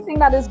everything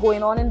that is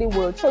going on in the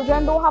world,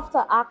 children don't have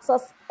to ask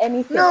us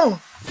anything. No.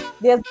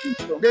 There's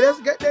They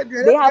just get there.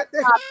 they have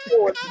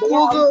smartphones, they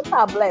have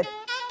tablets.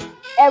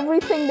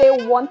 Everything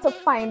they want to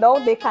find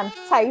out, they can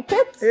type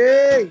it.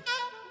 Hey.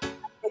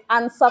 The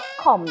answer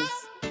comes.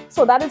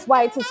 So that is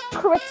why it is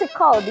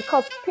critical,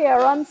 because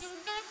parents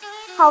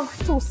have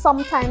to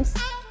sometimes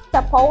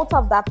step out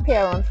of that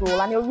parent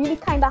role, and you really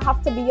kind of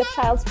have to be your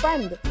child's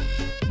friend,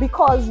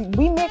 because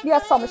we make the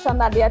assumption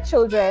that their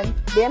children,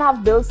 they don't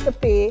have bills to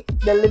pay,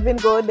 they're living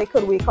good, they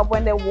could wake up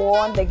when they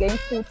want, they're getting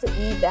food to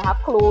eat, they have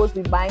clothes,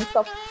 we buying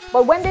stuff.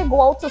 But when they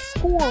go out to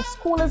school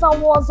is a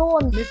war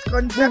zone.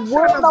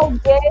 Misconception of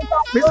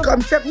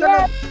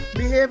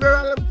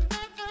behavioral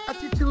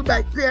attitude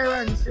by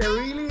parents.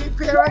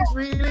 Parents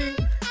really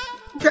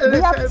tell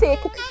themselves,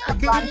 I'm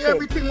giving you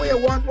everything what you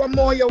want, what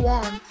more you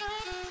want.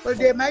 But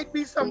there might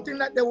be something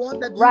that they want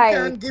that you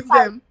can't give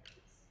them.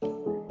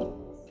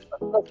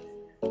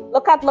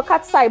 Look at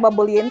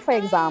cyberbullying, for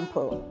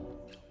example.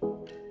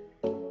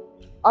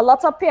 A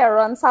lot of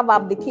parents have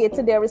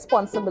abdicated their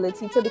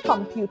responsibility to the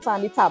computer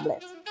and the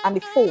tablet and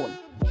the phone.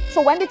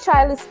 So when the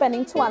child is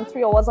spending 2 and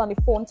 3 hours on the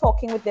phone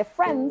talking with their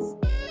friends,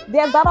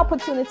 there's that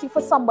opportunity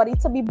for somebody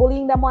to be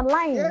bullying them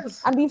online.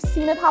 Yes. And we've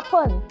seen it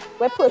happen,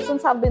 where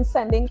persons have been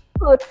sending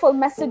hurtful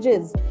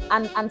messages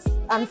and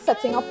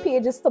setting up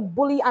pages to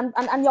bully,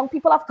 and young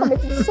people have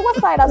committed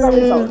suicide as a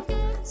result.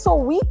 So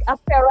we as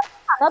parents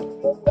cannot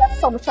make the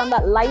assumption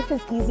that life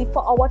is easy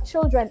for our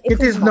children.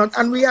 It is not,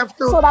 and we have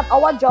to. So that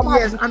our job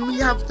has and we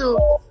have to.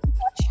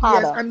 Much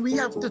harder. Yes, and we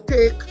have to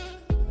take.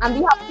 And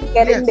we have to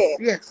get in there.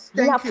 Yes,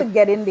 we have to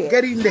get in there.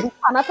 Get in there. We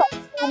cannot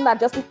assume that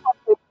just because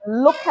they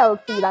look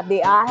healthy, that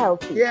they are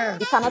healthy. Yes.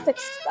 We cannot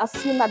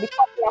assume that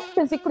because they are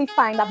physically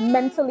fine, that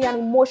mentally and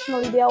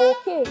emotionally they are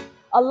okay.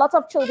 A lot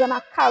of children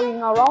are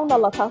carrying around a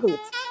lot of hurt.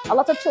 A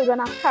lot of children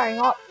are carrying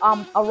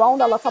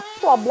around a lot of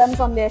problems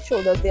on their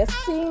shoulders. They're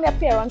seeing their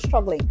parents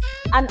struggling.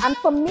 And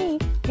for me,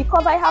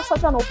 because I have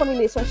such an open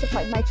relationship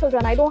with my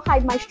children, I don't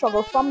hide my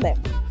struggle from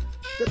them.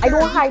 I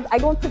don't hide. I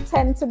don't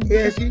pretend to be.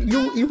 Yes,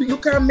 you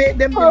can't make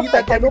them believe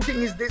that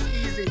everything is this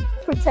easy.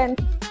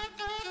 Pretend.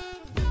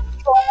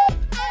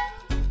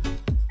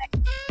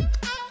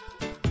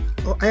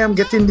 Oh, I am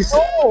getting this.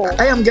 No,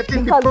 I am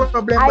getting the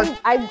problem, but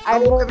I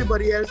hope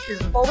everybody else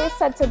isn't. I've always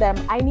said to them,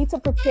 I need to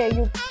prepare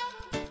you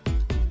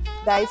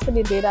guys for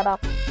the day that I'm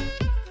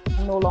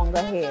no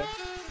longer here.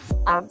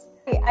 I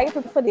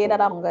prepare for the day that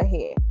I'm no longer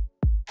here.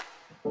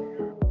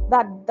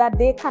 That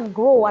they can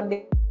grow and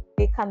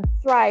they can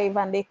thrive,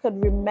 and they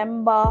could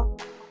remember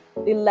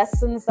the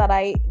lessons that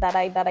I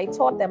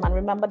taught them, and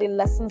remember the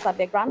lessons that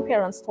their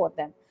grandparents taught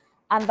them,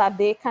 and that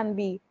they can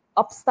be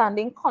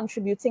upstanding,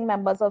 contributing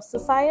members of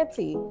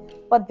society,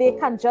 but they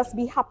can just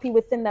be happy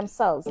within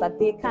themselves, that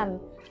they can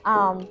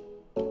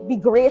be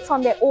great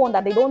on their own,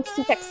 that they don't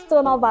seek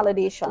external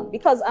validation.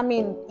 Because, I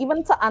mean,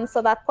 even to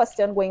answer that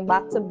question, going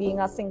back to being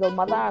a single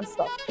mother and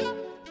stuff,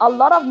 a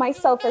lot of my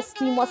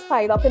self-esteem was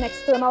tied up in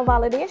external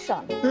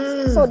validation.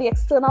 So the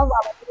external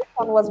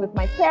validation was with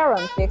my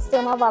parents, the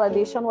external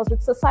validation was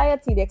with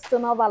society, the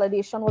external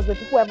validation was with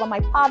whoever my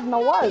partner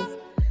was.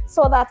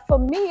 So that for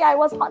me, I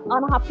was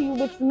unhappy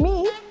with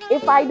me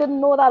if I didn't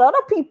know that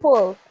other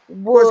people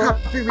were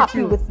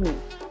happy with me.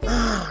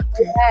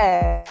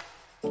 Yeah.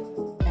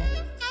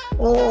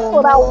 Oh,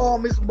 no,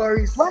 Miss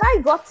Burris. When I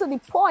got to the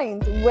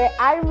point where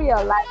I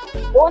realized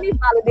the only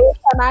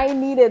validation I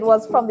needed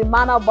was from the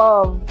man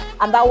above,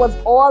 and that was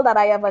all that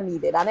I ever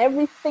needed, and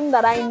everything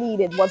that I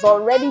needed was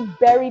already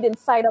buried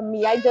inside of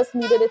me. I just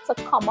needed it to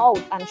come out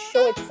and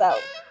show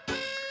itself.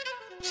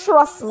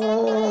 Trust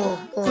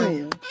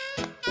me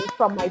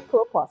from my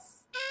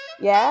purpose.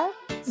 Yeah.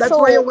 That's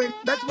why you went.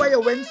 That's why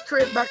you went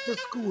straight back to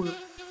school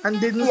and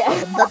didn't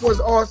stop. That was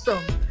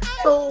awesome.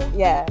 So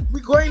we're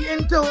going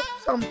into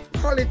some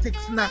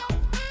politics now.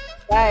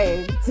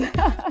 Right.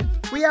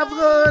 We have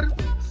heard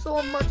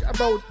so much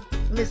about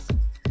Miss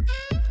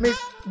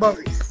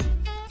Burris.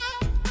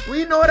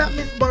 We know that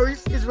Miss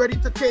Burris is ready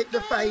to take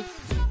the fight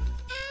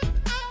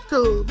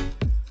to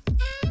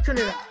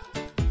Trinidad.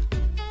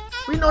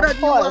 We know that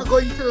you are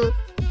going to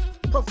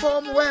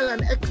perform well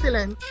and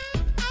excellent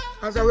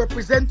as a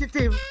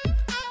representative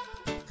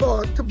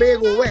for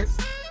Tobago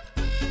West.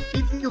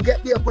 if you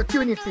get the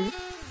opportunity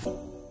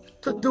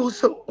to do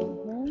so.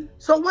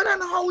 So when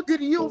and how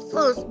did you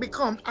first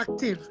become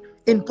active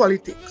in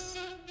politics?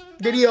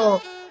 Did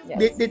your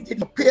did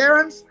your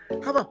parents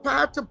have a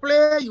part to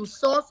play? You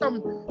saw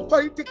some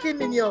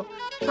politicking in your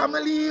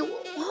family?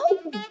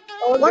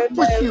 What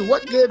pushed you?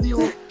 What gave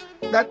you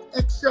that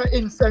extra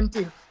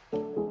incentive?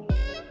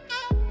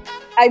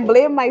 I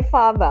blame my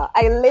father.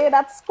 I lay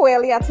that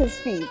squarely at his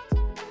feet.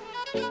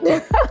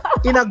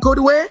 In a good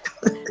way?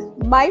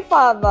 My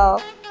father,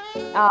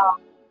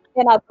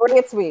 in a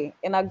great way,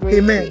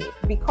 way.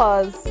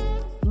 Because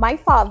my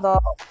father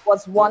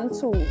was one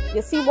to,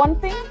 you see one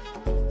thing?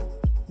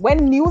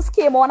 When news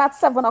came on at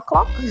 7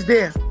 o'clock, he's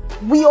there.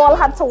 We all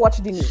had to watch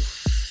the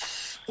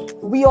news.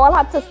 We all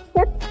had to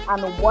sit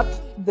and watch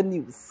the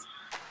news.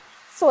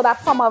 So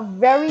that from a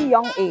very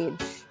young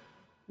age,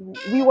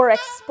 we were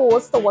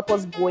exposed to what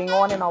was going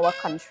on in our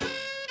country.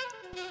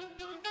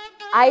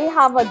 I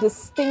have a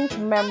distinct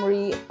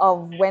memory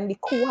of when the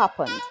coup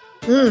happened.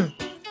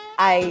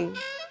 I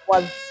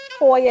was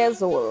 4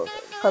 years old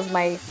because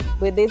my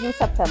birthday is in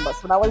September.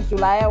 So that was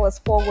July. I was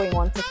 4 going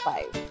on to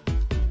 5.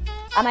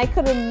 And I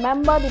could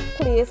remember the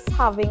place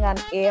having an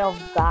air of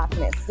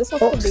darkness. This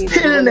was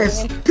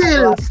stillness.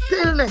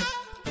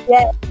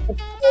 Yeah, the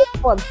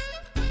place was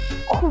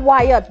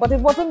quiet, but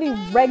it wasn't the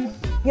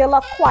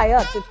regular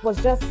quiet. It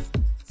was just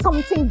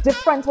something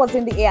different was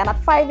in the air. And at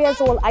 5 years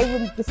old,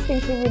 I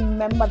distinctly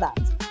remember that.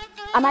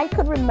 And I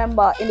could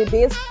remember in the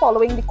days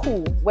following the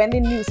coup, when the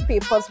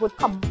newspapers would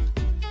come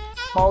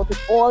out with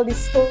all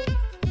these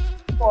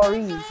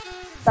stories,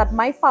 that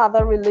my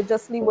father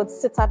religiously would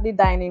sit at the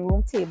dining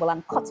room table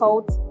and cut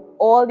out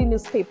all the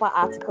newspaper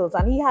articles.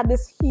 And he had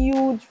this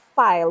huge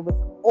file with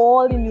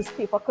all the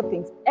newspaper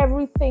clippings,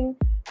 everything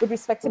with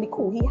respect to the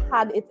coup. He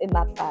had it in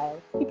that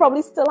file. He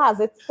probably still has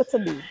it for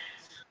today.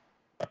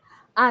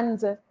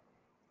 And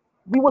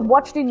we would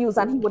watch the news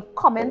and he would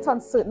comment on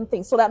certain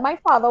things, so that my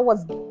father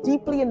was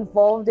deeply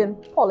involved in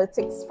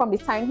politics from the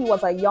time he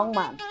was a young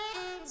man.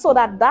 So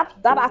that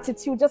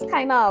attitude just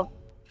kind of,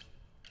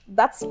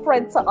 that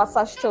spread to us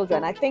as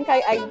children. I think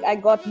I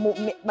got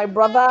my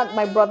brother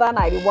and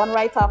I, the one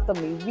right after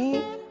me,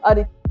 we are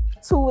the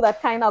two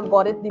that kind of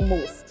got it the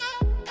most.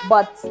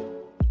 But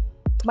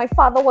my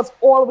father was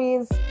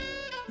always,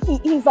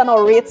 he's an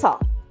orator.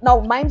 Now,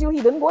 mind you,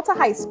 he didn't go to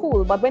high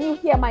school, but when you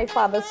hear my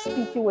father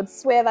speak, you would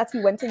swear that he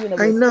went to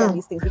university and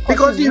these things.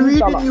 Because he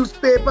read the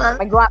newspaper,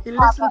 he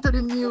listened to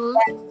the news,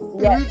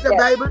 he reads the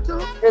Bible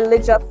too.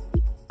 Religious.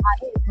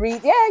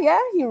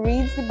 He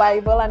reads the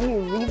Bible and he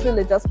reads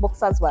religious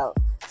books as well.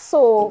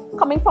 So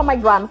coming from my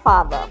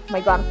grandfather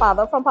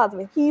from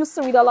Patriots, he used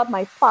to read a lot.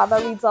 My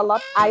father reads a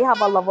lot. I have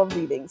a love of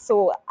reading.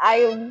 So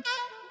I'm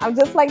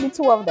just like the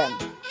two of them.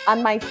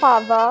 And my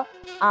father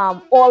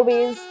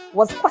always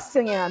was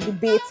questioning and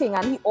debating,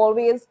 and he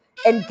always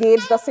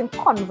engaged us in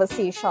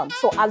conversation.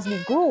 So as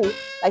we grew,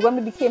 like when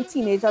we became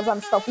teenagers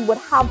and stuff, we would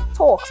have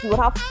talks, we would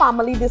have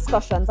family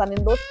discussions, and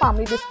in those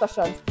family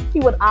discussions, he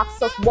would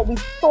ask us what we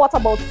thought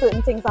about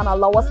certain things and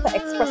allow us to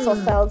express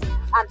ourselves.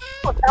 And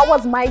so that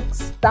was my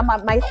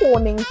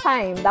honing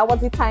time. That was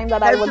the time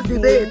that I was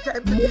debate. So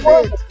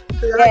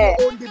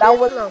that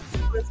was my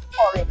first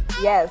foray.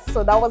 Yes,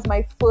 so that was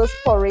my first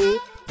foray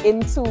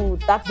into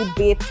that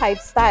debate type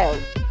style,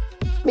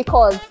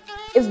 because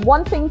it's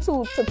one thing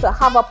to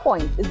have a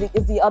point,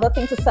 is the other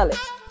thing to sell it.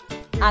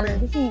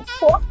 And he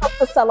forced us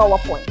to sell our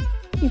point.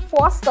 He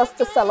forced us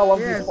to sell our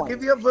viewpoint.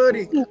 Give your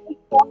verdict. He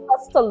forced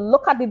us to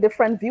look at the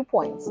different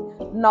viewpoints.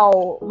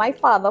 Now, my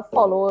father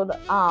followed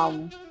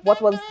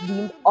what was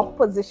deemed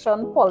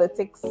opposition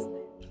politics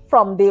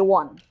from day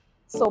one.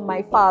 So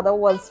my father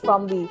was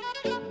from the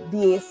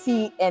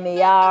DAC,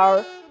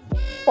 NAR,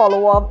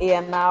 follower of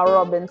A&R,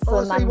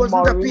 Robinson, so he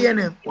wasn't a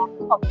PNM?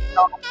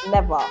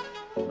 Never.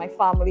 My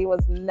family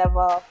was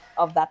never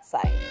of that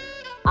side.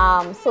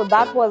 So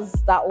that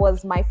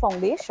was my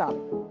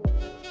foundation.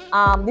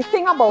 The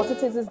thing about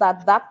it is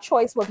that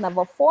choice was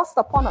never forced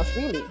upon us,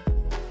 really.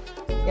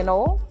 You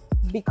know,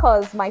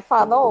 because my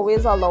father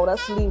always allowed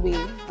us leeway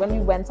when we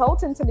went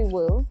out into the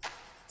world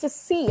to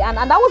see, and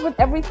that was with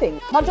everything,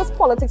 not just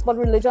politics but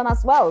religion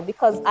as well,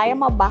 because I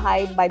am a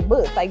Baha'i by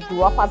birth. I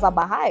grew up as a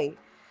Baha'i.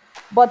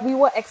 But we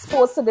were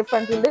exposed to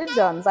different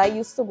religions. I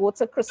used to go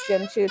to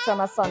Christian church on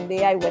a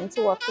Sunday. I went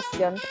to a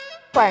Christian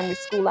primary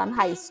school and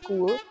high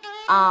school.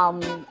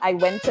 I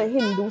went to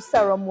Hindu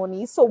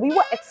ceremonies. So we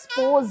were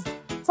exposed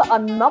to a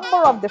number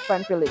of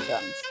different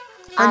religions.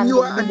 And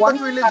what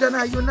religion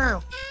are you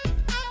now?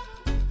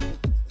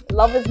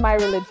 Love is my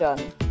religion.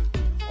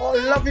 Oh,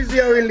 love is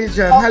your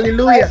religion.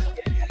 Hallelujah.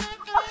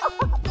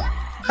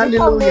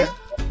 Hallelujah.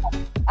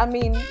 I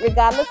mean,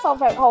 regardless of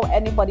how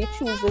anybody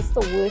chooses to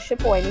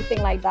worship or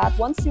anything like that,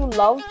 once you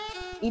love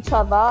each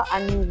other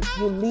and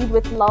you lead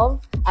with love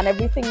and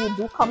everything you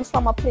do comes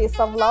from a place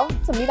of love,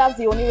 to me that's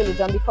the only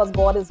religion, because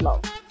God is love.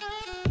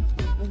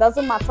 It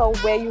doesn't matter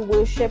where you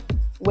worship,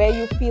 where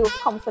you feel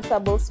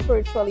comfortable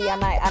spiritually,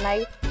 and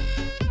I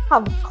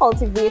have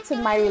cultivated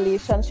my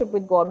relationship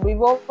with God.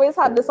 We've always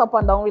had this up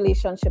and down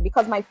relationship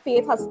because my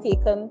faith has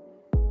taken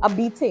a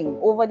beating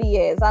over the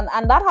years.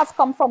 And that has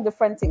come from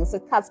different things.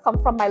 It has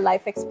come from my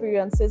life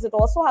experiences. It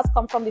also has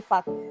come from the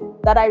fact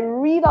that I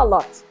read a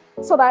lot.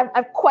 So that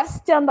I've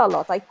questioned a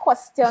lot. I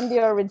questioned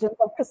the origins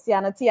of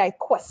Christianity. I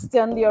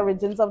questioned the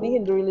origins of the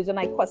Hindu religion.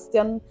 I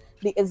questioned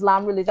the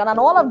Islam religion. And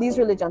all of these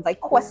religions, I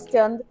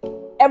questioned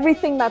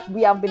everything that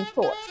we have been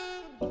taught.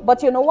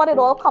 But you know what it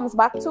all comes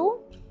back to?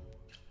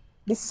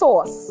 The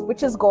source,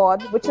 which is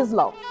God, which is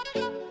love.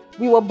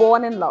 We were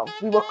born in love.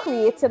 We were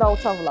created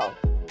out of love.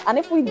 And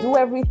if we do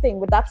everything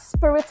with that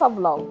spirit of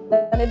love,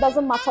 then it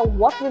doesn't matter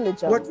what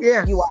religion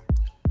you are.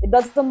 It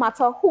doesn't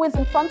matter who is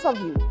in front of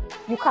you.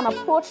 You can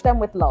approach them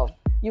with love.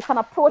 You can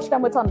approach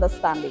them with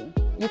understanding.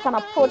 You can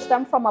approach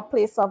them from a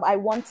place of, I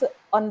want to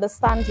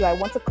understand you. I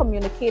want to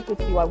communicate with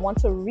you. I want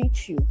to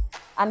reach you.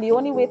 And the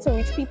only way to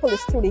reach people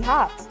is through the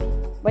heart.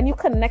 When you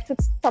connect with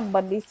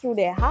somebody through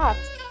their heart,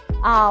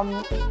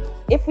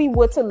 if we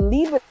were to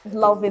lead with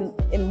love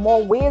in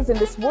more ways in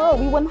this world,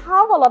 we wouldn't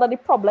have a lot of the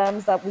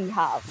problems that we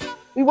have.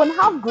 We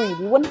wouldn't have greed.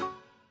 We wouldn't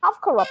have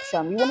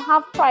corruption. We wouldn't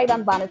have pride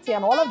and vanity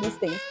and all of these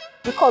things,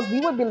 because we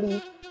would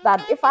believe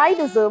that if I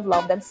deserve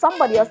love, then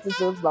somebody else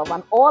deserves love,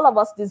 and all of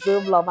us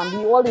deserve love, and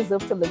we all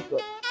deserve to live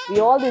good. We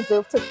all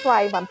deserve to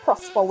thrive and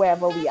prosper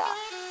wherever we are.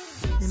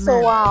 Amen.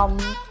 So,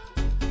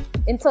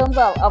 in terms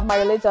of my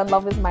religion,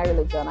 love is my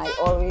religion. I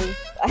accept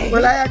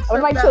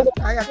that.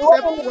 I accept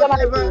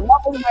whatever,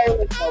 love is my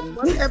religion.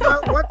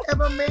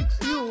 whatever makes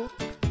you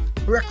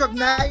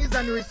recognize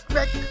and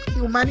respect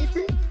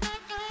humanity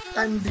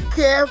and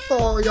care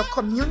for your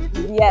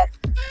community. Yes.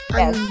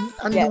 And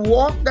the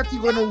walk that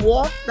you're going to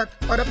walk that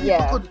other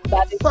people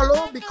could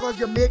follow, because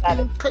you're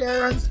making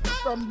clearance for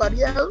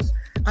somebody else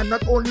and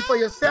not only for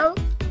yourself.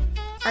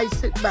 I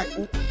sit back.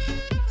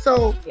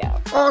 So,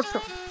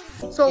 awesome.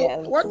 So,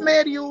 what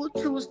made you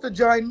choose to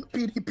join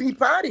PDP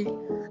party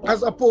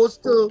as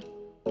opposed to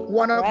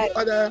one of the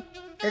other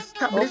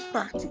established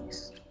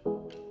parties?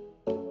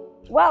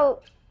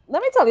 Well,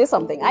 let me tell you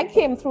something. I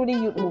came through the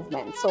youth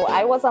movement. So,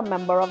 I was a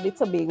member of the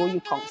Tobago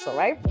Youth Council,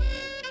 right?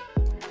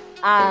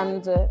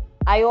 And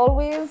I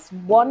always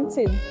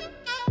wanted,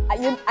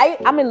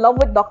 I'm in love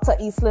with Dr.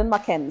 Eastland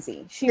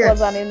Mackenzie. She was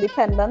an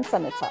independent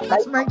senator.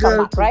 That's my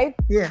girl, right?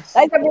 Yes.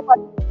 That's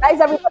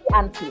everybody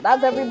auntie.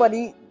 That's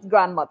everybody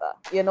grandmother,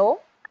 you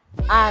know?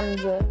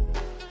 And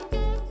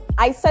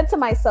I said to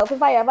myself,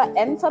 if I ever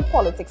entered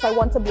politics, I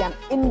want to be an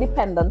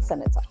independent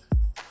senator.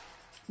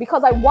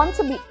 Because I want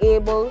to be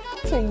able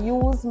to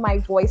use my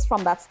voice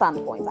from that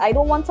standpoint. I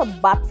don't want to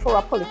bat for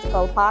a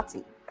political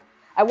party.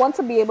 I want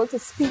to be able to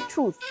speak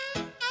truth,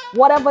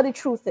 whatever the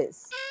truth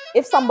is.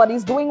 If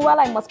somebody's doing well,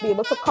 I must be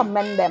able to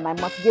commend them. I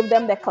must give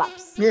them their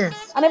claps.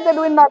 Yes. And if they're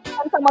doing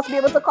nonsense, I must be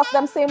able to cuss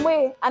them same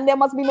way. And there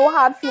must be no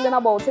hard feeling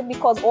about it,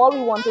 because all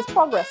we want is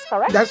progress,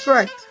 correct? That's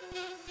right.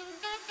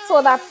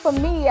 So that for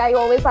me, I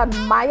always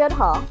admired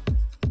her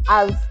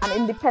as an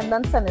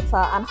independent senator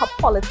and her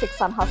politics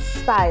and her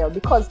style,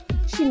 because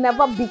she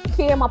never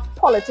became a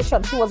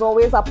politician. She was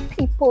always a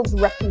people's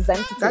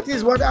representative. That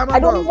is what I'm about. I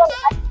don't even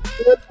like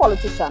to be a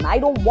politician. I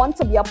don't want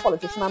to be a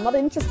politician. I'm not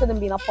interested in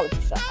being a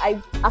politician.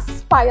 I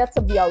aspire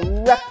to be a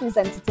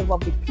representative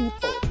of the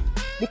people,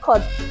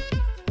 because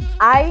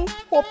I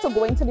hope to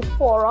go into the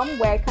forum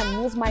where I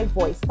can use my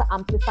voice to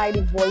amplify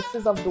the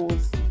voices of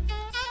those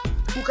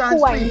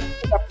who I need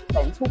to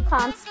represent, who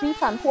can't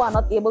speak and who are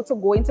not able to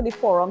go into the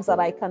forums that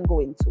I can go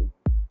into,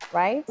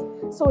 right?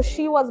 So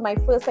she was my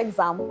first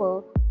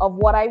example of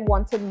what I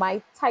wanted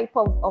my type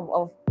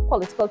of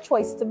political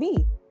choice to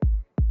be.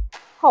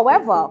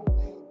 However,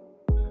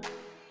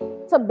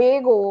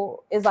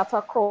 Tobago is at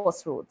a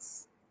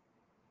crossroads.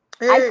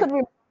 Hey. I could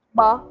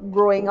remember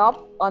growing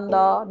up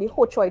under the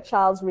Ho Choi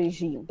Charles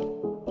regime.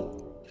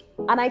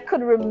 And I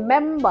could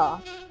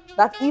remember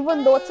that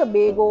even though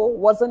Tobago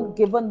wasn't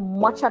given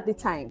much at the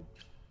time,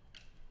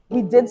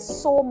 we did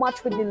so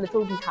much with the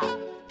little we had.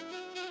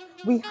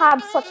 We had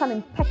such an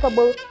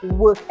impeccable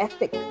work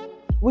ethic.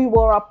 We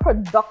were a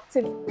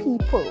productive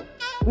people.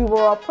 We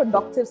were a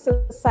productive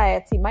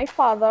society. My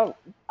father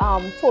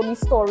told me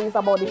stories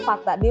about the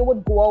fact that they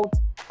would go out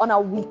on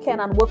a weekend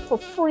and work for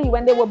free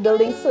when they were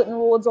building certain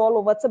roads all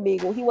over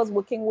Tobago. He was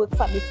working works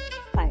at the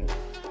time.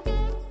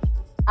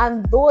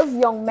 And those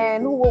young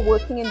men who were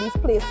working in these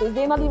places,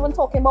 they're not even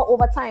talking about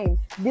overtime.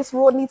 This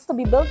road needs to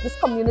be built. This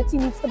community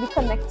needs to be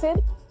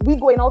connected. We're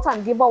going out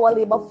and give our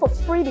labor for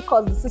free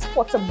because this is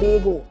for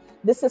Tobago.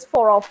 This is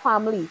for our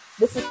family.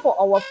 This is for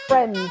our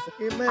friends.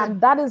 Amen.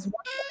 And that is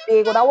what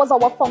Tobago, that was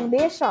our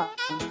foundation.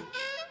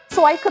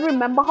 So I could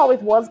remember how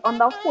it was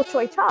under Ho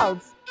Choi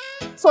Charles.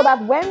 So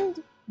that when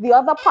the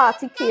other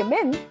party came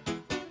in,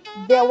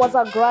 there was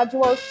a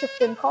gradual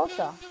shift in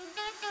culture.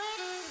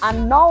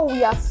 And now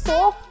we are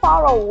so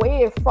far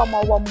away from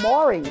our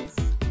moorings.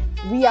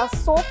 We are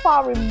so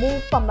far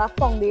removed from that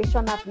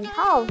foundation that we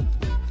have,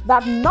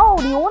 that now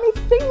the only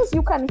things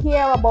you can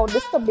hear about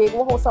this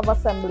Tobago House of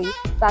Assembly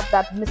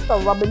that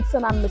Mr.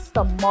 Robinson and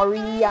Mr.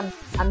 Murray and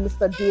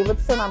Mr.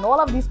 Davidson and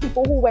all of these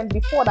people who went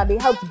before that they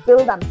helped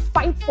build and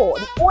fight for,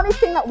 the only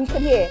thing that we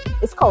can hear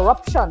is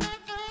corruption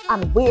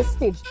and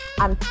wastage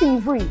and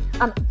thievery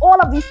and all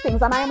of these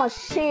things. And I am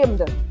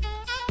ashamed.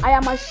 I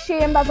am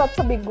ashamed as a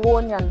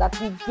Tobagonian that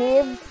we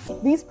gave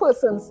these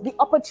persons the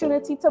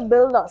opportunity to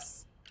build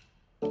us.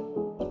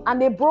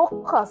 And they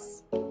broke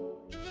us.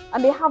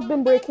 And they have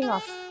been breaking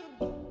us.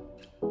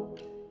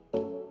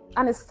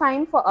 And it's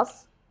time for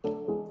us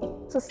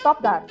to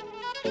stop that.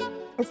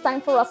 It's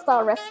time for us to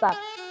arrest that.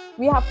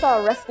 We have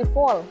to arrest the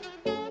fall.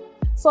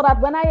 So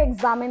that when I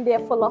examine their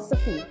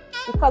philosophy,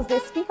 because they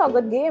speak a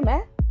good game,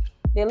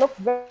 they look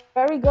very,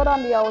 very good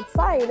on the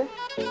outside.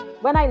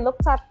 When I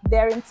looked at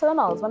their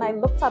internals, when I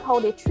looked at how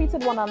they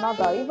treated one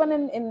another, even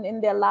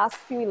in their last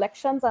few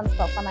elections and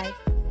stuff,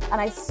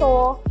 and I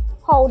saw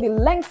how the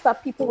lengths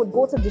that people would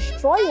go to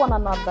destroy one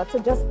another to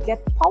just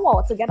get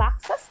power, to get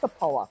access to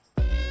power.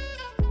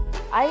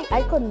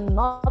 I could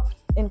not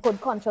in good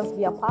conscience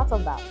be a part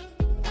of that.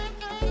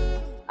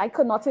 I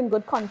could not in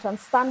good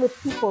conscience stand with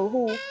people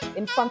who,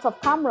 in front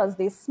of cameras,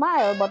 they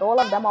smile, but all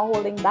of them are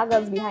holding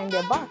daggers behind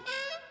their backs.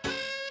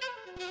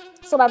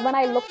 So that when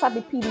I looked at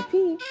the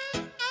PDP,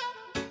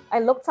 I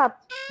looked at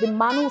the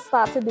man who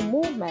started the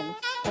movement,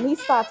 and he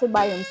started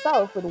by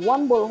himself with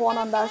one bullhorn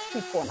on that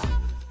street corner.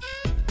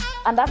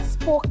 And that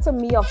spoke to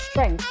me of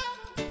strength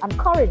and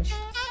courage,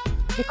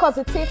 because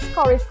it takes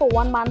courage for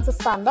one man to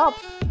stand up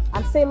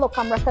and say, look,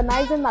 I'm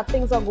recognizing that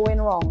things are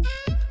going wrong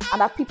and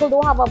that people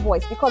don't have a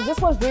voice, because this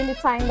was during the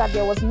time that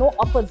there was no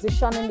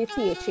opposition in the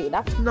THA.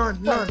 That's none.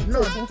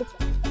 To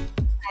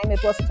time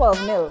it was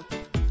 12-0.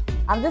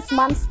 And this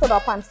man stood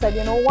up and said,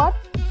 you know what?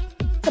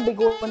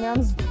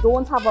 Tobagonians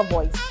don't have a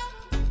voice.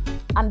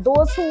 And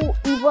those who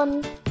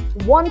even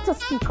want to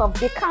speak of,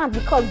 they can't,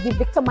 because the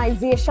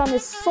victimization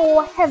is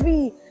so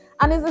heavy.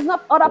 And it's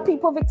not other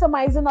people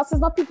victimizing us.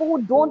 It's not people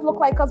who don't look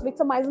like us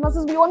victimizing us.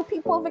 It's we own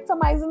people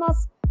victimizing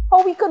us.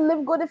 How we can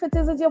live good if it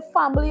is your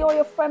family or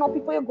your friend or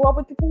people you grow up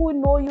with, people who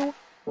know you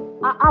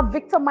are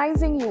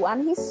victimizing you.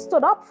 And he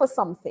stood up for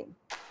something.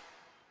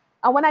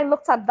 And when I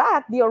looked at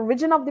that, the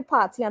origin of the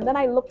party, and then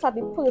I looked at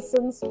the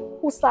persons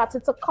who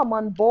started to come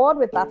on board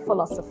with that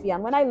philosophy,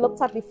 and when I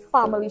looked at the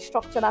family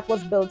structure that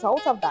was built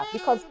out of that,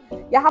 because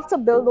you have to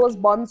build those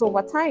bonds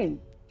over time.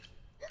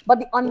 But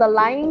the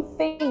underlying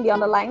thing, the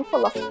underlying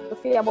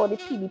philosophy about the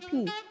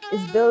PDP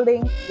is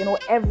building,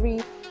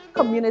 every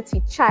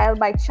community, child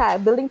by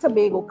child, building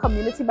Tobago,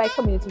 community by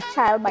community,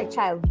 child by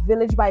child,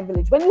 village by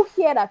village. When you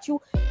hear that,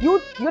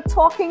 you're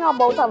talking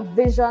about a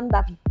vision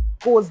that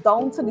goes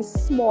down to the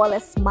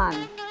smallest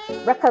man,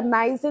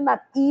 recognizing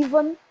that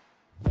even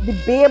the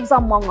babes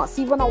among us,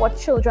 even our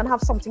children,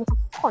 have something to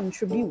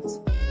contribute,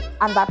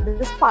 and that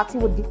this party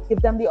would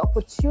give them the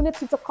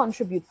opportunity to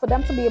contribute, for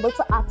them to be able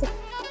to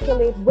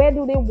articulate where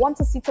do they want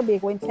to see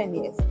Tobago in 10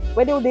 years,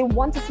 where do they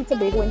want to see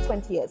Tobago in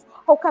 20 years,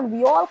 how can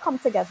we all come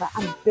together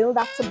and build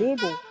that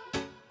Tobago.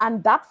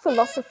 And that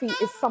philosophy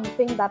is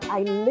something that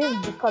I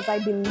live, because I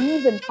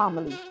believe in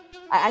family.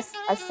 I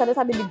said it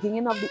at the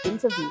beginning of the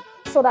interview,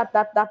 so that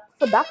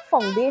for that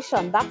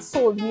foundation, that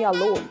sold me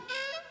alone,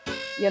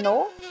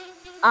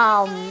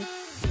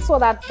 so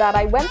that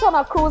I went on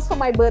a cruise for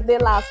my birthday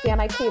last year,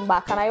 and I came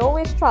back, and I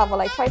always travel.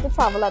 I try to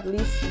travel at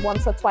least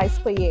once or twice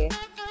per year.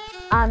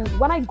 And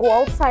when I go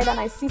outside and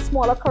I see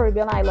smaller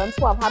Caribbean islands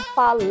who have had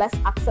far less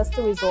access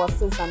to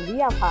resources than we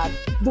have had,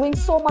 doing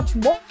so much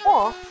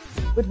more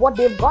with what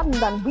they've gotten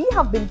than we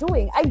have been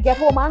doing, I get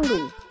home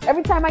angry.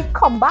 Every time I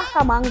come back,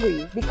 I'm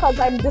angry, because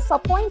I'm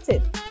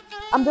disappointed.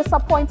 I'm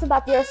disappointed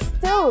that we're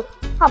still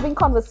having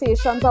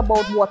conversations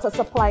about water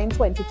supply in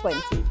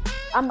 2020.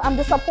 I'm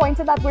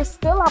disappointed that we're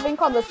still having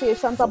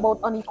conversations about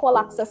unequal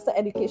access to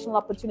educational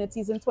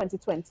opportunities in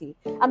 2020.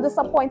 I'm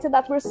disappointed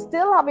that we're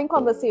still having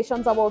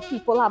conversations about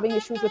people having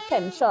issues with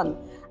pension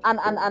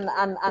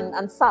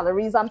and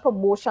salaries and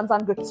promotions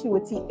and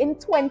gratuity in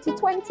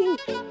 2020.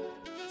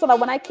 So that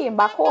when I came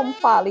back home,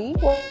 Fali,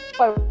 who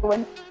I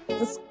went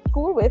to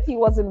school with, he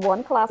was in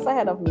one class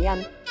ahead of me,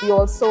 and we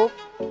also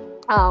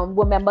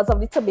were members of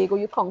the Tobago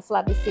Youth Council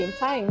at the same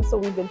time. So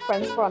we've been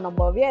friends for a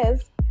number of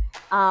years.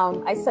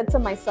 I said to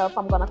myself,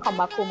 I'm going to come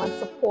back home and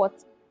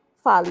support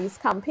Fali's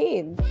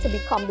campaign to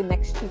become the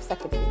next chief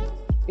secretary,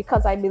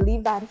 because I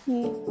believe that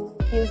he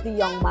is the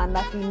young man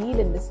that we need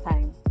in this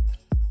time.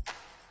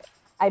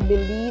 I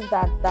believe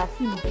that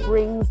he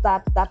brings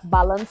that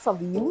balance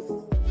of youth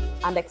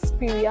and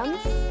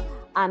experience,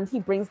 and he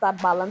brings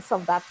that balance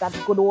of that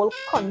good old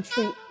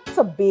country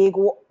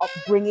Tobago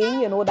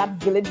upbringing, that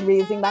village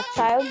raising that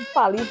child.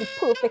 Fali is the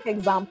perfect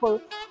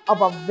example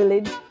of a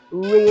village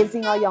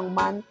raising a young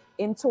man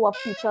into a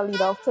future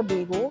leader of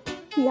Tobago.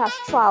 He has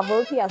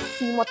traveled, he has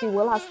seen what the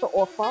world has to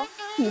offer,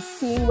 he's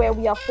seeing where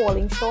we are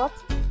falling short.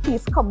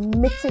 He's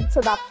committed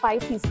to that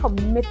fight, he's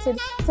committed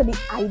to the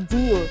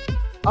ideal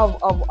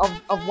of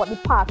what the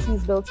party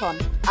is built on.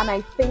 And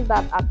I think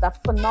that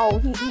for now,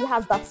 he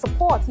has that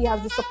support. He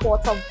has the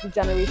support of the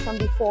generation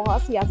before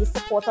us, he has the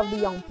support of the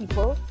young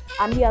people,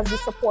 and he has the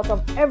support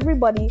of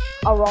everybody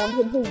around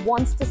him who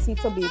wants to see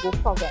Tobago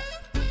progress.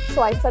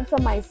 So I said to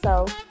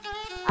myself,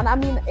 and I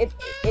mean, it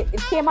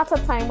came at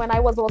a time when I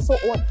was also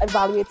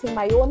evaluating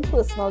my own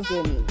personal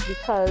journey,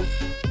 because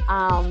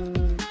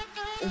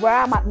where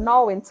I'm at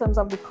now in terms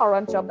of the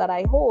current job that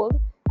I hold,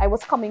 I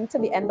was coming to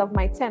the end of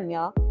my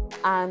tenure,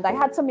 and I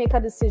had to make a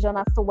decision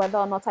as to whether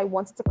or not I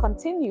wanted to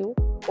continue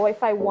or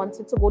if I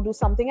wanted to go do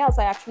something else.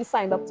 I actually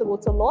signed up to go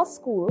to law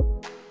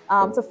school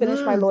to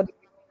finish my law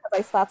degree, because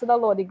I started a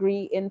law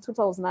degree in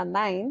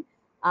 2009.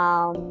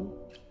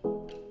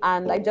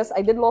 And I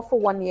did law for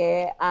 1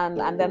 year,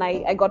 and then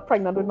I got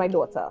pregnant with my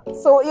daughter.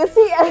 So you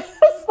see,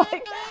 it's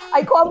like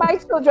I call my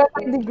children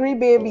my degree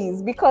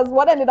babies, because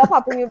what ended up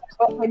happening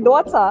with my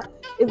daughter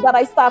is that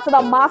I started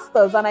a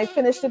master's and I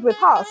finished it with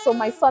her. So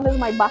my son is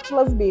my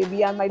bachelor's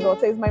baby and my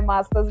daughter is my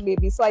master's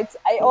baby. So I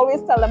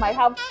always tell them I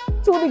have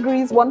 2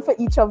 degrees, one for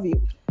each of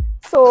you.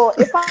 So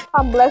if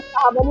I'm blessed to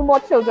have any more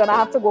children, I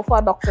have to go for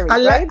a doctorate. I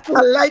like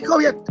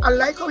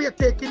how you're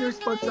taking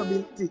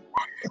responsibility.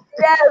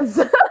 Yes.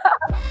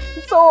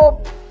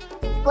 So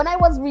when I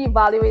was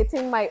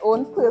reevaluating my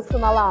own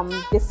personal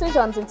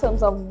decisions in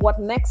terms of what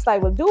next I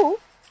will do,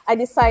 I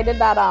decided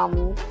that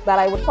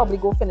I would probably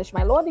go finish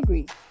my law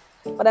degree.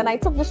 But then I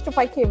took this trip,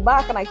 I came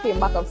back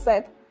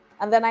upset.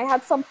 And then I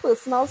had some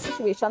personal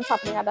situations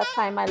happening at that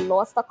time. I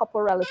lost a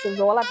couple relatives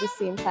all at the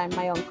same time.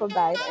 My uncle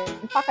died.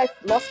 In fact, I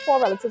lost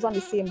 4 relatives on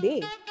the same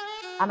day.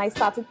 And I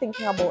started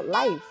thinking about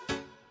life.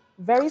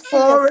 Very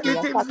seriously.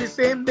 4 relatives the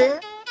same day?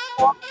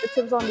 4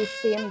 relatives on the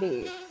same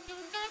day.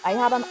 I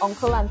had an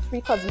uncle and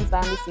 3 cousins die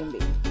on the same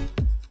day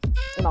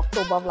in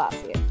October of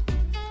last year.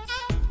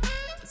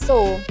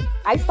 So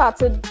I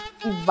started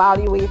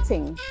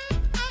evaluating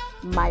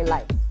my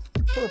life.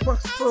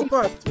 Purpose.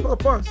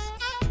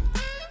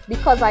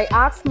 Because I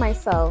asked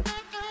myself,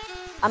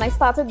 and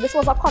this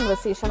was a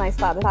conversation I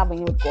started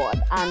having with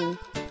God. And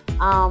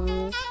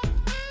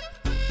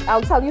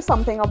I'll tell you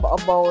something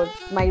about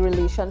my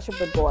relationship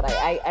with God.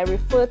 I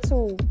refer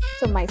to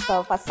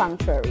myself as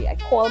sanctuary. I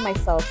call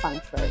myself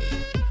sanctuary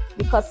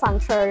because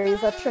sanctuary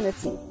is a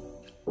trinity.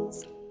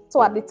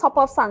 So at the top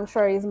of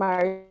sanctuary is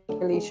my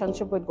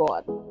relationship with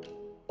God.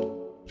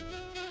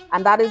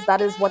 And that is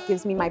what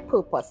gives me my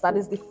purpose. That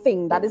is the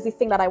thing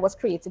that I was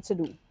created to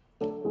do.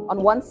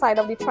 On one side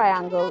of the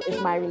triangle is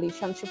my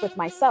relationship with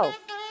myself.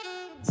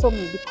 So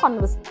the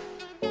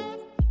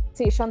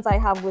conversations I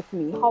have with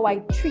me, how I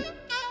treat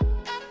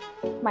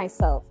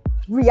myself,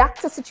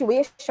 react to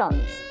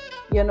situations,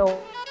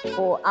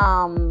 or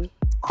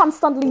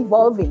constantly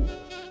evolving,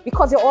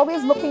 because you're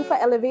always looking for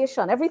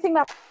elevation. Everything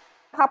that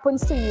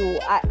happens to you,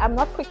 I'm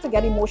not quick to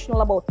get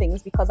emotional about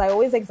things, because I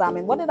always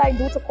examine, what did I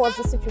do to cause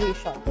this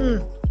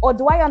situation? Or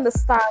do I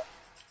understand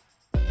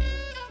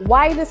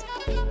why this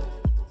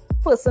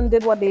person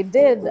did what they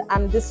did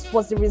and this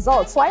was the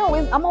result? So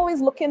I'm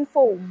always looking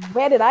for,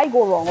 where did I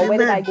go wrong or where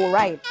did I go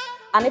right?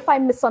 And if I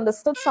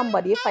misunderstood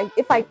somebody, if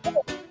I did,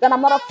 then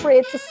I'm not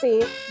afraid to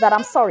say that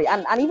I'm sorry.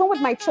 And even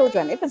with my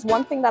children, if it's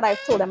one thing that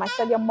I've told them, I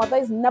said, your mother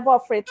is never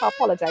afraid to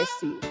apologize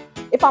to you.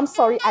 If I'm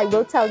sorry, I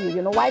will tell you.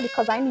 You know why?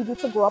 Because I need you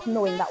to grow up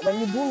knowing that when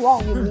you do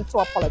wrong, you need to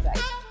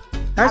apologize.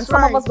 And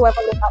some of us don't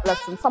ever learn that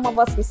lesson. Some of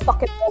us, we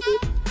stuck it all.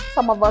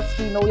 Some of us,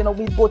 we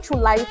go through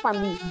life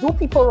and we do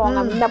people wrong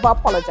and we never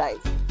apologize.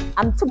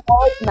 And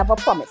tomorrow is never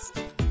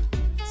promised.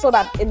 So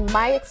that in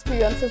my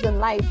experiences in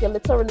life, you're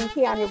literally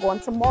here and you're going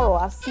tomorrow.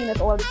 I've seen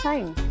it all the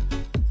time.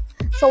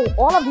 So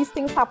all of these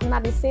things happening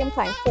at the same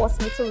time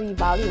forced me to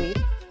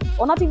reevaluate,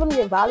 or not even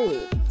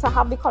reevaluate, to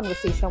have the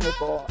conversation with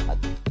God.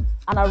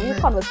 And a real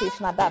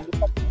conversation at that.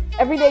 Because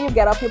every day you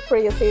get up, you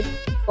pray, you say,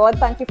 God,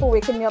 thank you for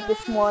waking me up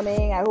this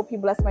morning. I hope you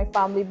bless my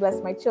family, bless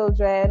my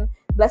children,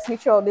 bless me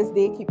throughout this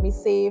day, keep me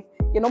safe.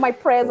 My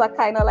prayers are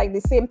kind of like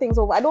the same things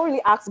over. I don't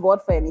really ask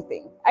God for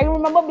anything. I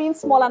remember being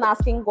small and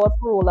asking God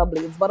for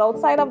rollerblades, but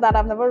outside of that,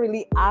 I've never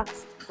really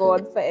asked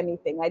God for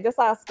anything. I just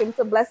ask him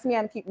to bless me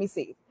and keep me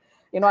safe.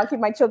 And keep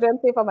my children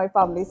safe and my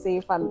family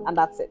safe, and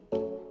that's it.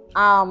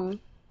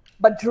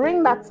 But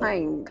during that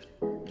time,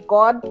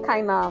 God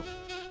kind of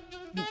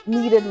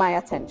needed my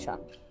attention.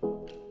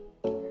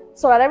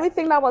 So at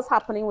everything that was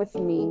happening with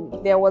me,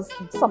 there was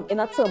some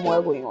inner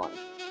turmoil going on.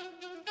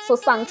 So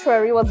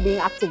sanctuary was being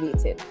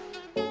activated.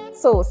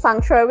 So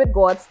sanctuary with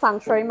God,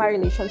 sanctuary my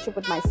relationship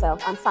with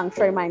myself, and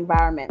sanctuary my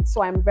environment.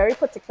 So I'm very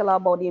particular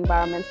about the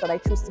environments that I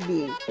choose to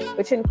be in,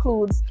 which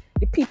includes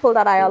the people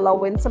that I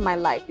allow into my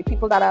life, the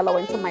people that I allow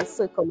into my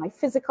circle, my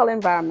physical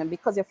environment,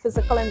 because your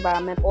physical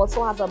environment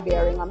also has a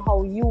bearing on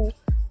how you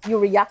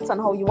react and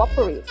how you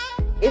operate.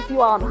 If you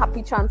are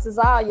unhappy, chances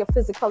are your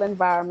physical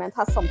environment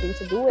has something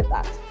to do with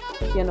that,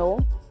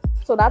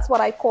 So that's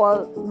what I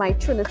call my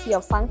trinity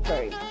of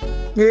sanctuary.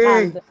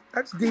 Yeah,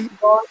 that's deep.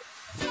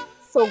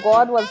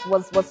 God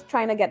was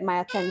trying to get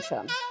my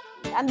attention.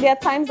 And there are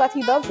times that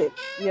he does it,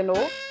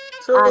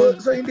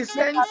 So in this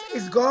sense,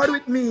 it's God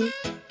with me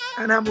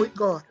and I'm with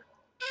God.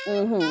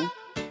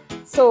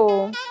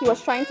 So he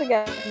was trying to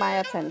get my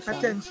attention.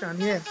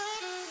 Yes.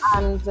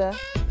 And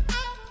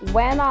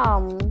when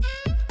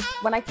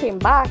I came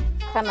back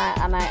and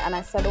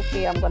I said,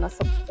 okay, I'm gonna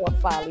support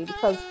Fali,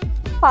 because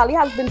Fali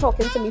has been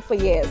talking to me for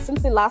years.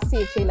 Since the last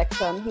CHA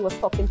election, he was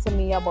talking to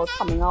me about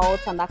coming out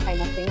and that kind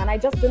of thing. And I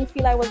just didn't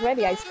feel I was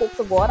ready. I spoke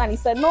to God and he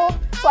said, no.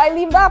 So I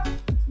leave that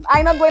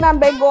I'm not going and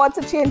beg God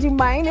to change his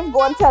mind. If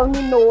God tell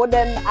me no,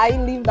 then I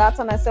leave that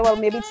and I say, well,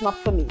 maybe it's not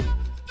for me,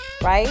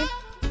 right?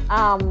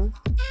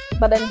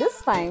 But then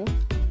this time,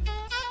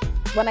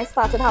 when I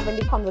started having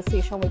the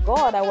conversation with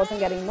God, I wasn't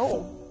getting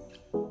no.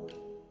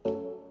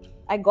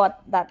 I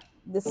got that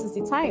this is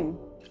the time.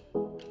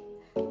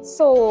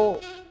 So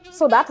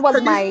that was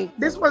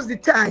This was the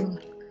time.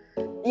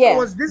 Yeah. So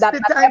was this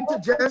the time to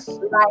just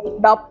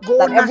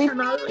go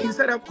national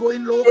instead of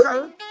going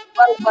local?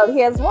 Well,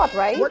 here's what,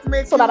 right? What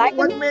make so you? That I can,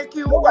 what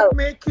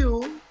make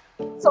you?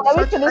 So let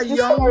me finish this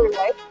story,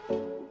 right?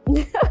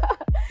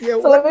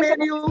 Yeah. So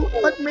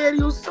what made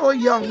you so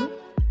young,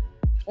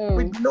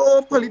 with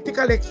no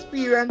political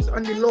experience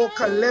on the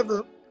local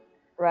level,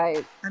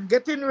 right? And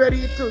getting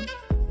ready to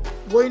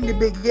go in the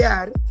big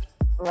yard,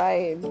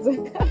 right?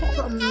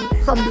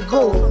 from the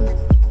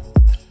goal.